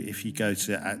 So if you go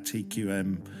to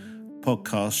 @TQM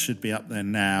podcast, should be up there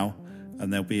now,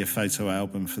 and there'll be a photo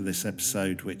album for this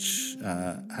episode which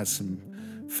has some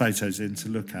photos in to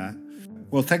look at.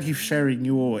 Well, thank you for sharing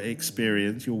your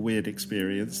experience, your weird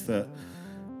experience that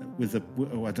with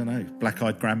I don't know,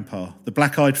 black-eyed grandpa, the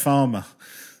black-eyed farmer,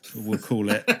 we'll call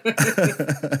it.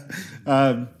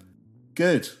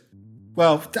 Good.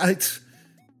 Well, it's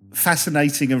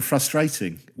fascinating and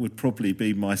frustrating would probably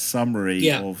be my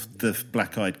summary of the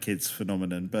black-eyed kids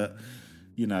phenomenon. But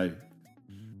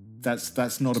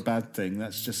that's not a bad thing.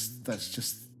 That's just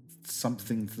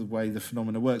something the way the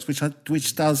phenomena works,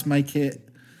 which does make it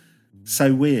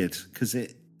so weird, because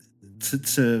it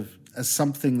to as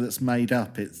something that's made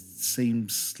up, it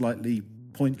seems slightly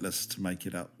pointless to make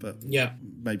it up. But Yeah,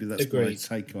 maybe that's agreed. my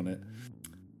take on it.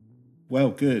 Well,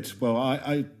 good. Well,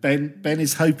 Ben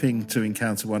is hoping to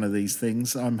encounter one of these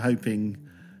things. I'm hoping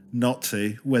not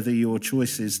to. Whether your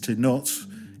choice is to not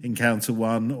encounter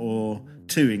one or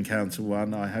to encounter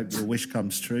one, I hope your wish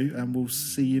comes true. And we'll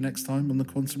see you next time on the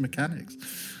Quantum Mechanics.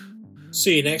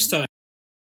 See you next time.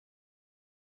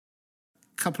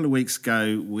 A couple of weeks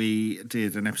ago, we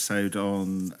did an episode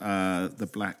on the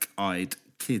black-eyed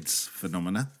kids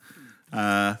phenomena.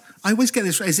 I always get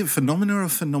this. Is it phenomena or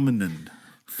phenomenon?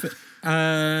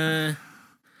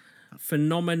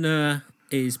 Phenomena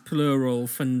is plural,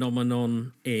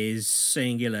 phenomenon is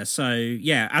singular. So,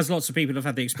 yeah, as lots of people have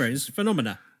had the experience,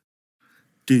 phenomena.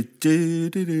 Do, do,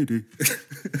 do, do, do.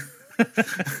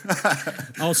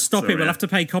 I'll stop Sorry, it. We'll have to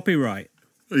pay copyright.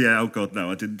 Yeah, oh God, no,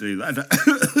 I didn't do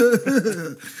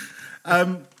that.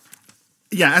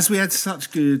 Yeah, as we had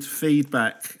such good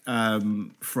feedback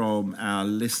from our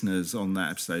listeners on that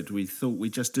episode, we thought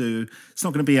we'd just do, it's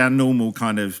not going to be our normal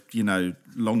kind of,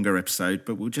 longer episode,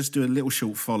 but we'll just do a little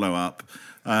short follow-up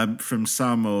from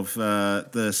some of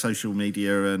the social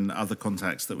media and other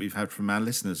contacts that we've had from our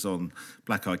listeners on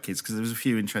Black Eyed Kids, because there was a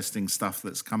few interesting stuff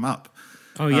that's come up.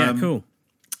 Oh, yeah, cool.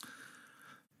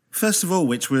 First of all,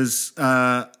 which was,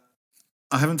 I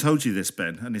haven't told you this,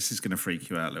 Ben, and this is going to freak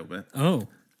you out a little bit. Oh.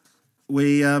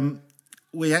 We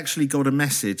actually got a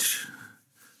message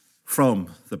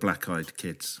from the Black Eyed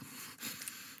Kids.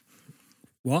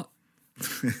 What?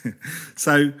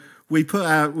 So we put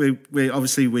out we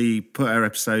put our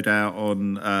episode out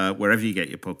on wherever you get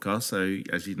your podcast. So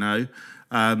as you know,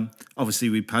 obviously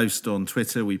we post on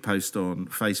Twitter, we post on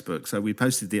Facebook. So I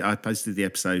posted the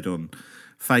episode on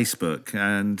Facebook,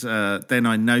 and then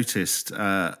I noticed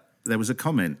there was a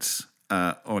comment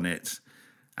on it.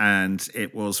 And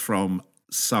it was from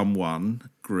someone,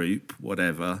 group,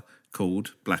 whatever,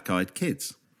 called Black Eyed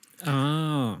Kids.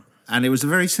 Oh. And it was a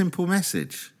very simple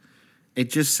message. It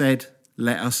just said,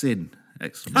 "Let us in!"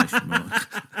 Exclamation mark.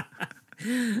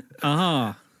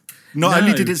 Ah. Not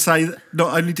only did it say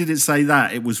that,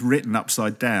 it was written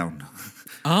upside down.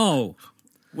 Oh.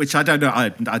 Which I don't know. I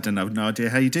don't have no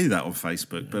idea how you do that on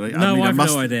Facebook. But I've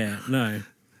no idea. No.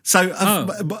 So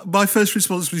my first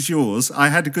response was yours. I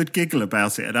had a good giggle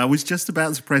about it, and I was just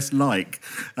about to press like,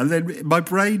 and then my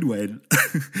brain went,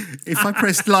 "If I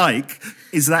pressed like,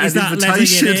 is that an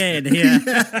invitation?" Letting it in?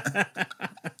 Yeah.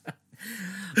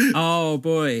 Oh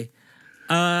boy.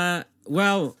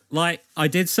 Well, like I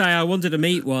did say, I wanted to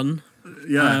meet one.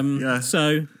 Yeah. Yeah.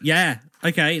 So yeah.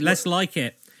 Okay. Let's like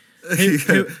it.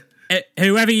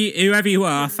 Whoever you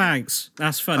are, thanks.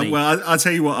 That's funny. Well, I'll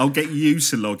tell you what, I'll get you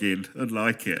to log in and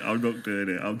like it. I'm not doing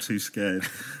it. I'm too scared.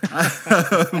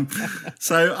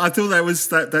 So I thought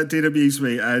that did amuse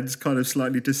me and kind of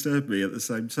slightly disturbed me at the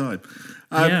same time.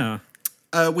 Yeah.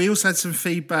 We also had some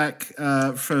feedback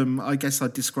from, I guess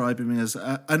I'd describe him as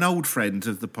an old friend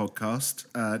of the podcast,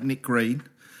 Nick Green,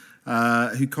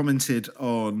 who commented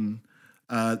on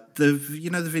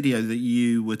the video that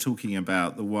you were talking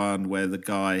about, the one where the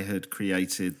guy had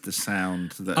created the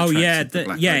sound that attracted the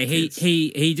black-eyed kids.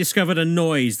 He discovered a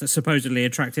noise that supposedly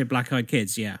attracted black-eyed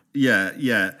kids. Yeah.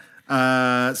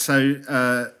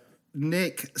 So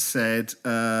Nick said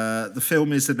the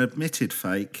film is an admitted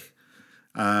fake,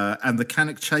 and the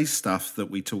Canic Chase stuff that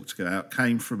we talked about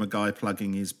came from a guy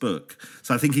plugging his book.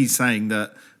 So I think he's saying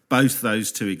that both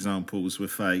those two examples were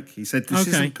fake. He said, This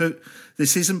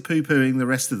isn't poo-pooing the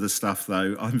rest of the stuff,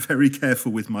 though. I'm very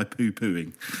careful with my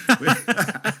poo-pooing."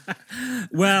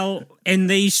 Well, in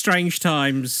these strange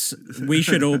times, we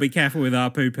should all be careful with our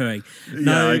poo-pooing.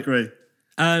 No, I agree.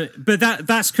 But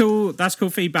that's cool. That's cool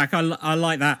feedback. I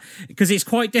like that, because it's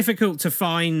quite difficult to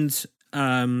find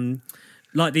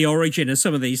like the origin of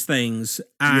some of these things.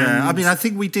 And I mean, I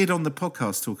think we did on the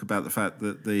podcast talk about the fact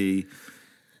that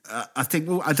I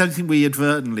don't think we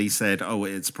advertently said, "Oh,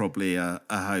 it's probably a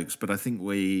hoax," but I think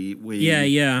we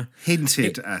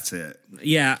hinted at it.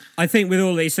 Yeah, I think with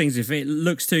all these things, if it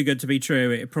looks too good to be true,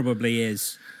 it probably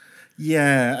is.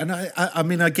 Yeah, and I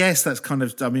mean, I guess that's kind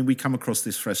of. I mean, we come across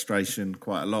this frustration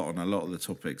quite a lot on a lot of the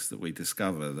topics that we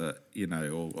discover that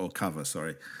or cover.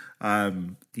 Sorry,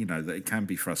 that it can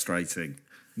be frustrating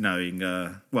knowing.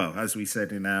 Well, as we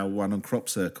said in our one on crop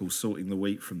circles, sorting the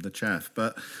wheat from the chaff,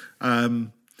 but.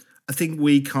 I think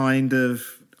we kind of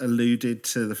alluded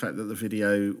to the fact that the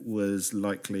video was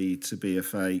likely to be a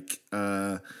fake.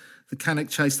 The Canic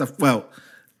Chase stuff, well,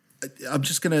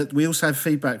 we also have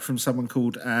feedback from someone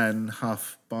called Anne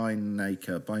Huff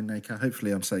Bynaker,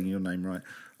 hopefully I'm saying your name right,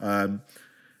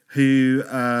 who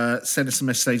sent us a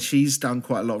message saying she's done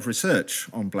quite a lot of research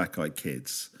on Black Eyed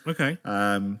Kids. Okay.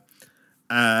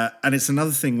 And it's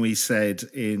another thing we said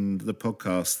in the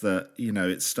podcast that,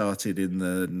 it started in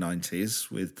the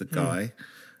 90s with the guy.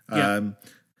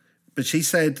 But she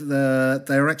said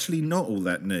they're actually not all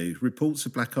that new. Reports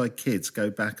of black-eyed kids go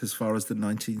back as far as the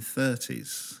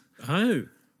 1930s. Oh.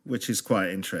 Which is quite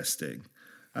interesting.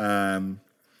 And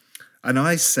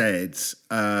I said,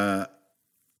 I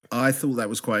thought that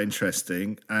was quite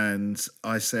interesting. And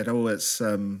I said, it's...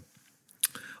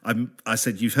 I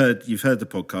said, you've heard the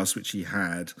podcast, which she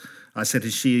had. I said,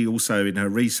 has she also, in her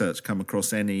research, come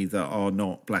across any that are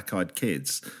not black-eyed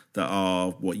kids, that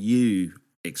are what you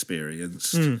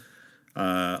experienced?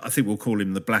 I think we'll call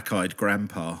him the black-eyed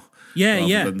grandpa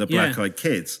rather than the black-eyed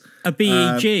kids. A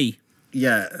BEG.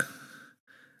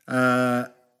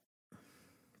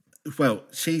 Well,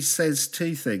 she says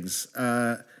two things.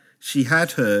 She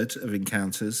had heard of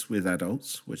encounters with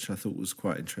adults, which I thought was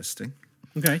quite interesting.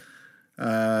 Okay.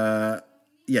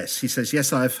 Yes, he says,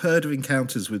 yes, I've heard of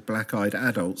encounters with black-eyed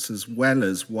adults as well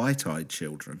as white-eyed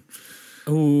children.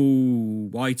 Oh,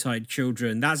 white-eyed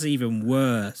children. That's even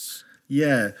worse.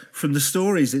 Yeah, from the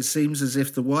stories, it seems as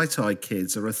if the white-eyed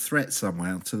kids are a threat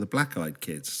somehow to the black-eyed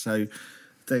kids. So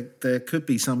there could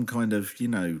be some kind of,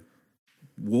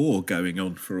 war going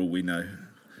on for all we know.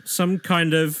 Some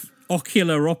kind of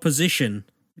ocular opposition.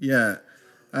 Yeah.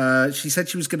 She said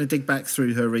she was going to dig back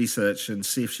through her research and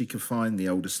see if she could find the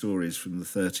older stories from the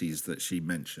 30s that she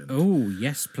mentioned. Oh,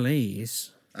 yes,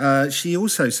 please. She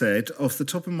also said, off the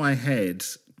top of my head,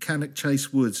 Cannock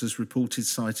Chase Woods has reported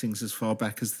sightings as far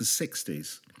back as the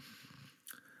 60s.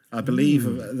 I believe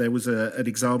there was an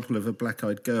example of a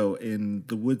black-eyed girl in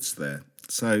the woods there.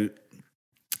 So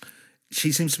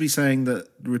she seems to be saying that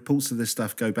reports of this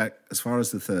stuff go back as far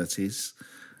as the 30s.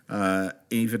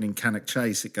 Even in Cannock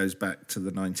Chase, it goes back to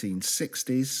the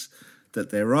 1960s, that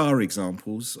there are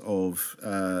examples of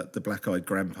the black-eyed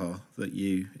grandpa that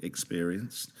you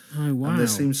experienced. Oh, wow. And there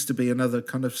seems to be another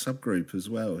kind of subgroup as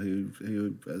well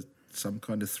who are some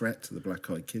kind of threat to the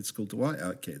black-eyed kids called the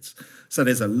white-eyed kids. So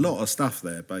there's a lot of stuff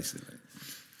there, basically.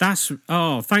 Thanks for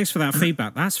that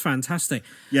feedback. That's fantastic.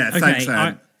 Yeah, okay, thanks,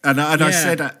 Anne. I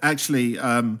said, actually...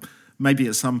 maybe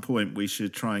at some point we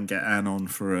should try and get Anne on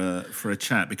for a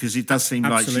chat, because it does seem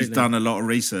like she's done a lot of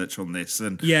research on this.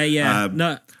 And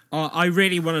no, I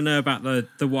really want to know about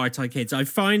the white-eyed kids. I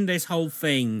find this whole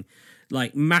thing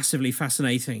massively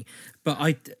fascinating, but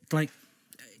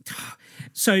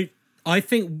so I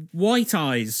think white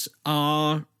eyes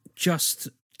are just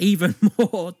even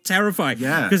more terrifying.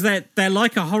 Yeah, because they're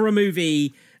like a horror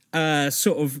movie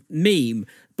sort of meme,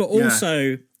 but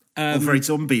also very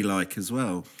zombie-like as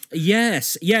well.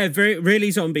 Yes, yeah, very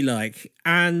really zombie-like,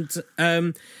 and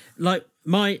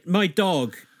my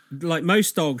dog, like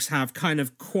most dogs, have kind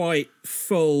of quite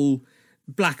full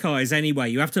black eyes anyway.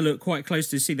 You have to look quite close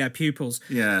to see their pupils.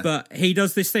 Yeah, but he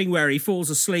does this thing where he falls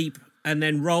asleep and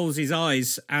then rolls his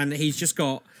eyes, and he's just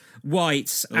got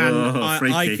whites, and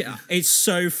it's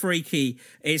so freaky.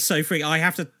 It's so freaky. I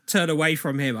have to turn away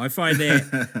from him. I find it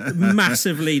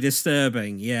massively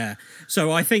disturbing. Yeah.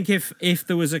 So I think if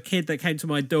there was a kid that came to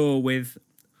my door with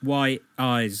white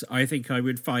eyes, I think I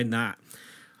would find that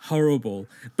horrible.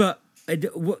 But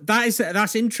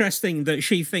that's interesting that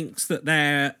she thinks that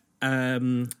they're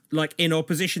in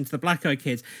opposition to the black-eyed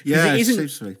kids. Yeah, it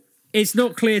isn't. It's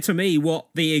not clear to me what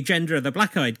the agenda of the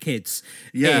black-eyed kids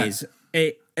is.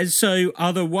 And so,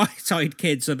 are the white-eyed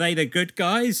kids, are they the good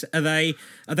guys? Are they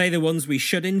the ones we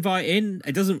should invite in?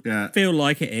 It doesn't feel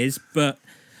like it is, but...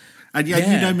 And you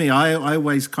know me, I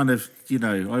always kind of,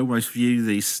 I almost view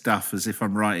these stuff as if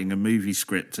I'm writing a movie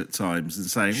script at times and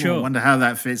saying, I wonder how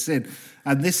that fits in.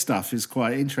 And this stuff is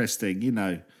quite interesting,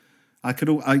 I can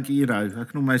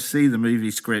almost see the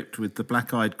movie script with the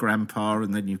black-eyed grandpa,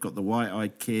 and then you've got the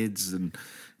white-eyed kids, and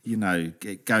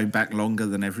going back longer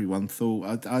than everyone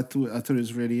thought. I thought it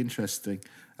was really interesting.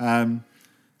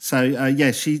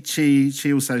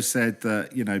 She also said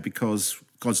that because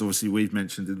obviously we've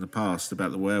mentioned in the past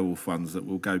about the werewolf ones that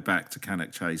will go back to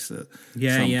Cannock Chase at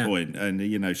some point,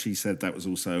 and she said that was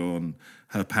also on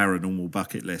her paranormal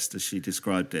bucket list as she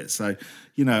described it. So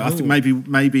I think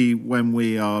maybe when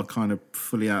we are kind of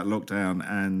fully out of lockdown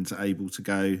and able to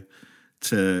go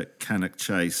to Cannock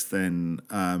Chase, then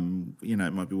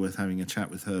it might be worth having a chat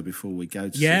with her before we go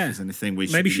to see if there's anything we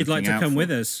should maybe be she'd like to come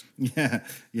with us. Yeah.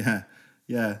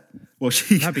 Well,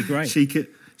 that'd be great.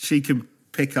 She can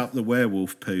pick up the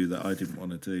werewolf poo that I didn't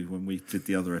want to do when we did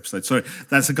the other episode. Sorry,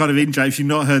 that's a kind of in-joke. If you've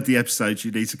not heard the episode,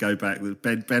 you need to go back.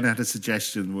 Ben had a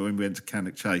suggestion when we went to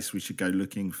Cannock Chase. We should go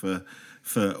looking for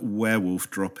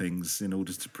werewolf droppings in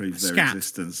order to prove their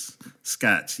existence.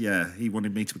 Scat, yeah. He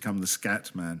wanted me to become the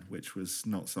scat man, which was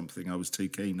not something I was too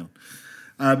keen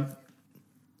on.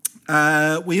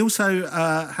 We also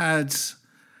had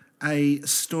a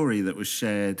story that was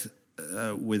shared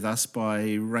with us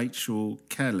by Rachel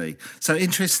Kelly. So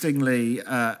interestingly,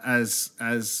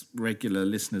 as regular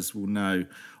listeners will know,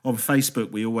 on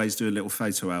Facebook we always do a little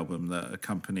photo album that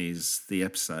accompanies the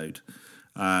episode,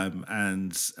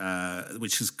 and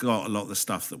which has got a lot of the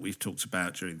stuff that we've talked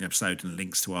about during the episode and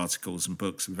links to articles and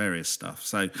books and various stuff.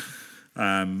 So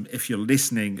if you're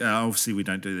listening, obviously we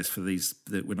don't do this for these,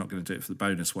 we're not going to do it for the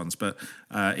bonus ones, but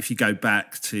if you go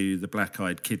back to the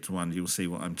Black-Eyed Kids one, you'll see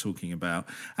what I'm talking about.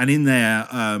 And in there,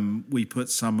 we put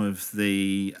some of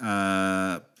the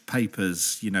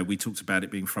papers, we talked about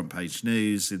it being front page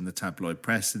news in the tabloid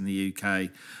press in the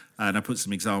UK, and I put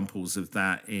some examples of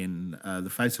that in the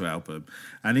photo album.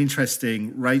 And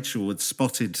interesting, Rachel had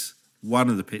spotted one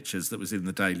of the pictures that was in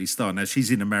the Daily Star. Now,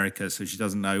 she's in America, so she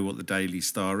doesn't know what the Daily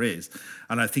Star is.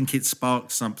 And I think it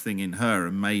sparked something in her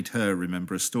and made her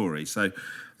remember a story. So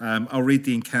I'll read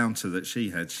the encounter that she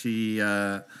had. She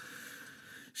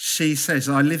says,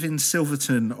 I live in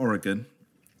Silverton, Oregon,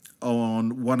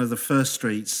 on one of the first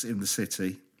streets in the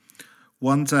city.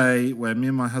 One day when me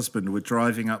and my husband were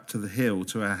driving up to the hill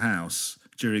to our house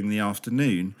during the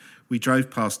afternoon, we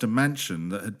drove past a mansion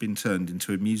that had been turned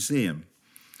into a museum.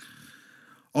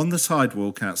 On the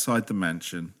sidewalk outside the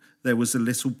mansion, there was a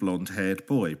little blonde-haired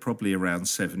boy, probably around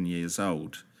 7 years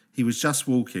old. He was just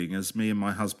walking as me and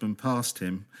my husband passed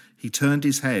him. He turned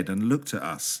his head and looked at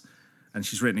us, and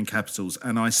she's written in capitals,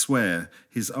 and I swear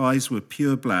his eyes were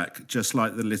pure black, just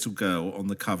like the little girl on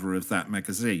the cover of that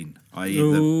magazine, i.e.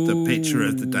 the picture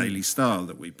of the Daily Star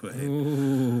that we put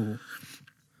in.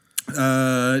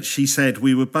 She said,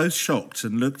 we were both shocked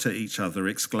and looked at each other,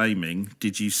 exclaiming,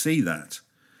 "Did you see that?"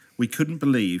 We couldn't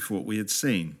believe what we had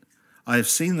seen. I have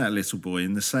seen that little boy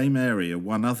in the same area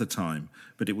one other time,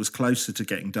 but it was closer to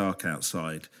getting dark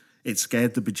outside. It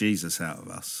scared the bejesus out of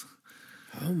us.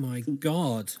 Oh, my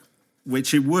God.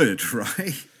 Which it would,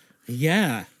 right?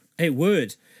 Yeah, it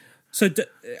would. So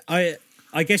I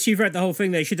guess you've read the whole thing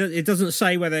there. It doesn't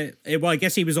say whether... Well, I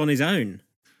guess he was on his own.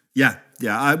 Yeah.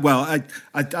 I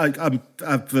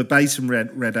verbatim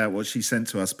read out what she sent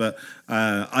to us, but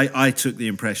I took the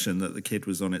impression that the kid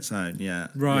was on its own. Yeah,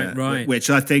 right. Which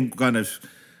I think kind of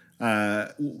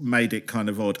made it kind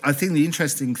of odd. I think the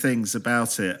interesting things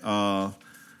about it are,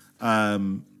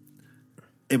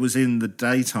 it was in the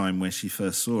daytime where she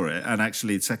first saw it, and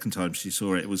actually the second time she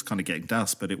saw it, it was kind of getting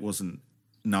dusk, but it wasn't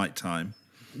nighttime.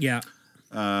 Yeah.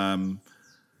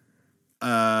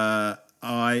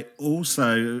 I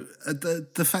also,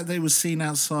 the fact that it was seen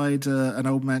outside an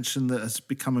old mansion that has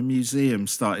become a museum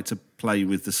started to play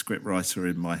with the scriptwriter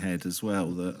in my head as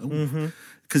well.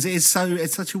 Because it's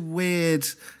such a weird,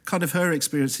 kind of her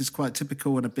experience is quite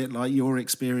typical and a bit like your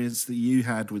experience that you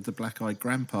had with the black-eyed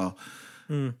grandpa.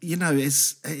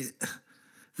 There's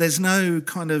no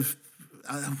kind of,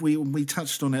 we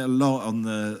touched on it a lot on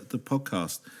the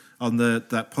podcast, on that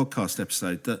podcast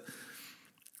episode, that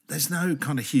there's no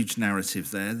kind of huge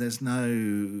narrative there. There's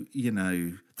no,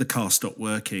 the car stopped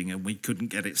working and we couldn't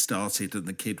get it started and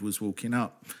the kid was walking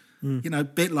up. A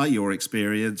bit like your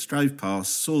experience, drove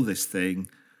past, saw this thing,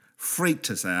 freaked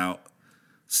us out,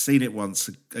 seen it once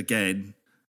again,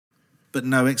 but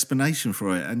no explanation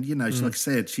for it. And, like I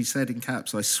said, she said in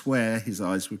caps, I swear his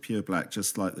eyes were pure black,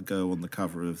 just like the girl on the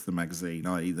cover of the magazine,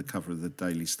 i.e. the cover of the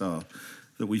Daily Star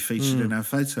that we featured in our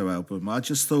photo album. I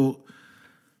just thought...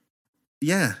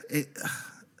 Yeah,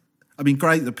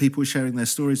 great that people were sharing their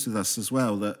stories with us as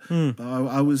well. But it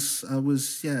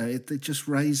just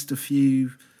raised a few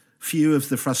of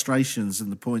the frustrations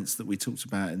and the points that we talked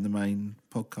about in the main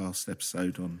podcast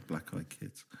episode on Black-Eyed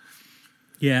Kids.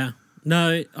 Yeah,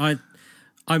 no,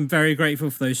 I'm very grateful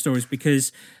for those stories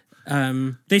because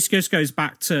this just goes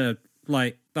back to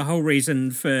like the whole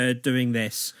reason for doing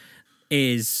this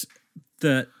is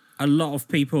that a lot of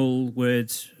people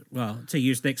would. Well, to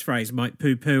use Nick's phrase, might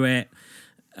poo-poo it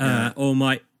or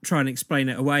might try and explain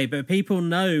it away. But people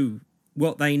know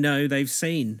what they know they've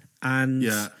seen. And,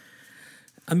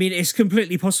 it's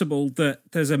completely possible that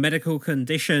there's a medical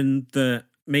condition that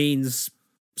means,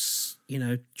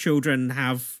 children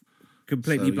have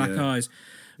completely black eyes.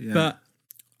 Yeah. But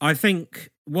I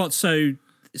think what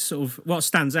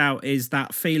stands out is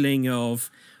that feeling of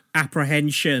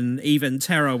apprehension, even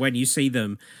terror when you see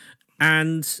them.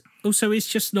 And... also, it's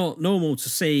just not normal to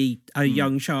see a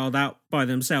young child out by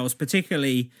themselves,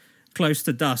 particularly close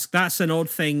to dusk. That's an odd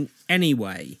thing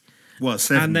anyway. Well,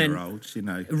 7-year-olds,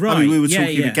 Right. we were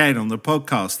talking again on the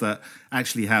podcast that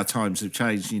actually how times have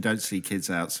changed and you don't see kids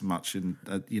out so much at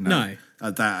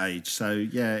that age. So,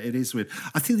 yeah, it is weird.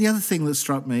 I think the other thing that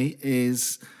struck me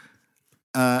is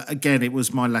again, it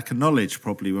was my lack of knowledge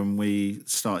probably when we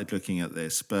started looking at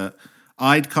this, but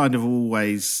I'd kind of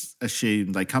always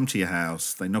assumed they come to your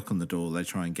house, they knock on the door, they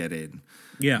try and get in.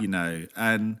 Yeah. You know,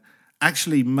 and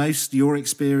actually your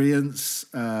experience,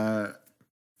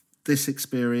 this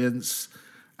experience,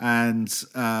 and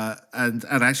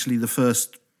actually the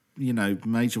first,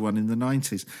 major one in the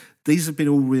 90s, these have been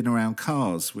all in around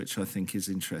cars, which I think is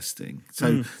interesting.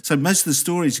 So most of the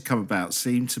stories that come about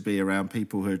seem to be around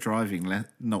people who are driving,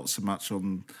 not so much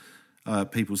on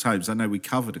people's homes. I know we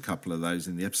covered a couple of those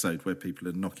in the episode where people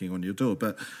are knocking on your door,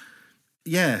 but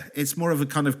yeah, it's more of a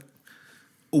kind of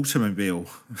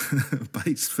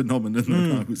automobile-based phenomenon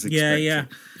than I was expecting.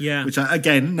 Yeah. Which,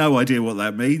 again, no idea what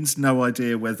that means. No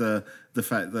idea whether the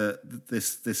fact that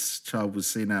this child was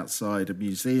seen outside a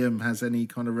museum has any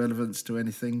kind of relevance to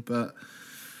anything. But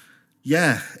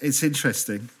yeah, it's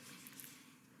interesting.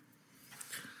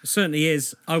 It certainly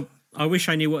is. I wish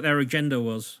I knew what their agenda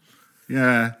was.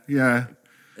 Yeah.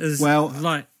 There's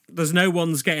no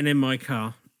one's getting in my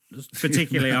car,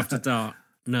 particularly after dark.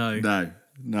 No.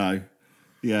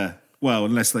 Yeah. Well,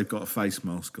 unless they've got a face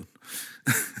mask on.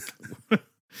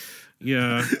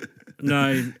 Yeah.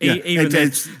 No. Yeah,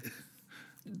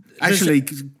 actually,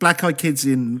 black-eyed kids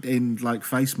in like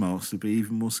face masks would be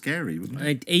even more scary, wouldn't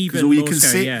it? Even more scary,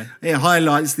 see, yeah. It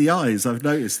highlights the eyes. I've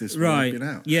noticed this when right. I've been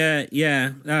out.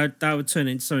 Yeah. That would turn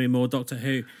into something more Doctor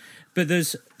Who. But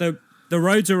there's the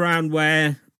roads around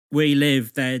where we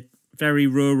live, they're very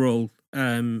rural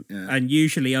and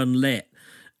usually unlit.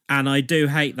 And I do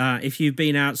hate that. If you've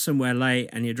been out somewhere late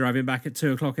and you're driving back at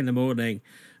 2:00 in the morning,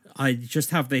 I just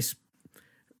have this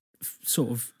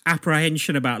sort of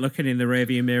apprehension about looking in the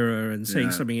rearview mirror and seeing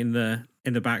something in the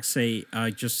back seat.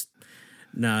 I just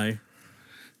no.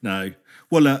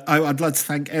 Well, I'd like to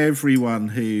thank everyone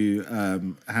who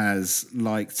has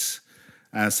liked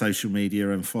our social media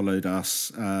and followed us,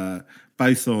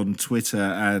 both on Twitter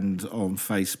and on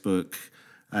Facebook.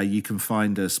 You can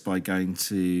find us by going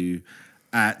to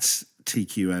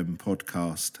 @TQM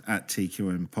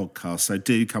podcast. So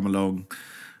do come along,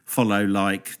 follow,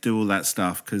 do all that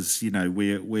stuff, because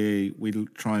we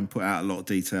try and put out a lot of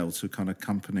detail to kind of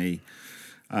accompany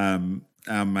our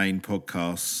main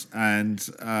podcasts. And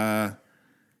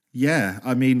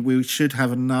we should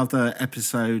have another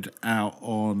episode out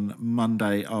on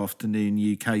Monday afternoon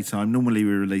UK time. Normally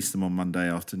we release them on Monday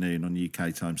afternoon on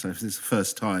UK time. So if this is the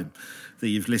first time that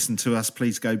you've listened to us,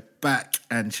 please go back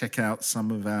and check out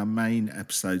some of our main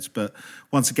episodes. But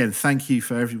once again, thank you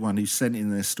for everyone who sent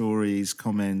in their stories,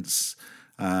 comments,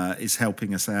 is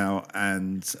helping us out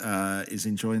and is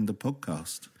enjoying the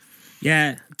podcast.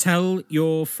 Yeah, tell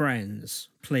your friends,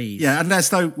 please. Yeah, and let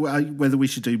us know whether we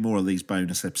should do more of these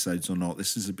bonus episodes or not.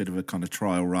 This is a bit of a kind of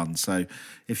trial run. So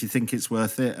if you think it's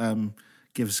worth it,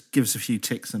 give us a few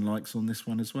ticks and likes on this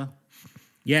one as well.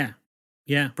 Yeah.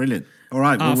 Brilliant. All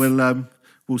right,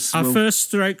 we'll first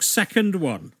stroke second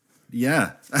one.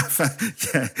 Yeah,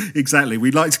 yeah, exactly.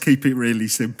 We like to keep it really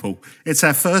simple. It's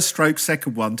our first stroke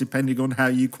second one, depending on how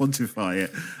you quantify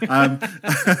it.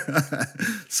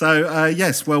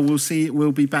 Yes, well,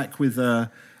 we'll be back with a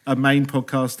main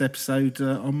podcast episode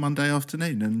on Monday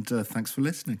afternoon, and thanks for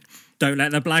listening. Don't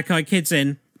let the black-eyed kids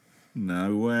in.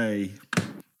 No way.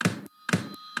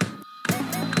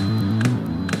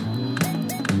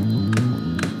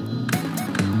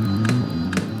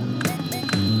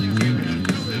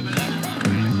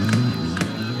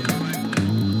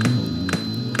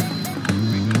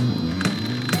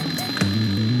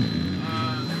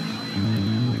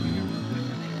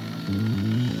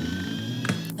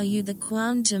 Are you the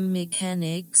quantum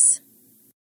mechanics?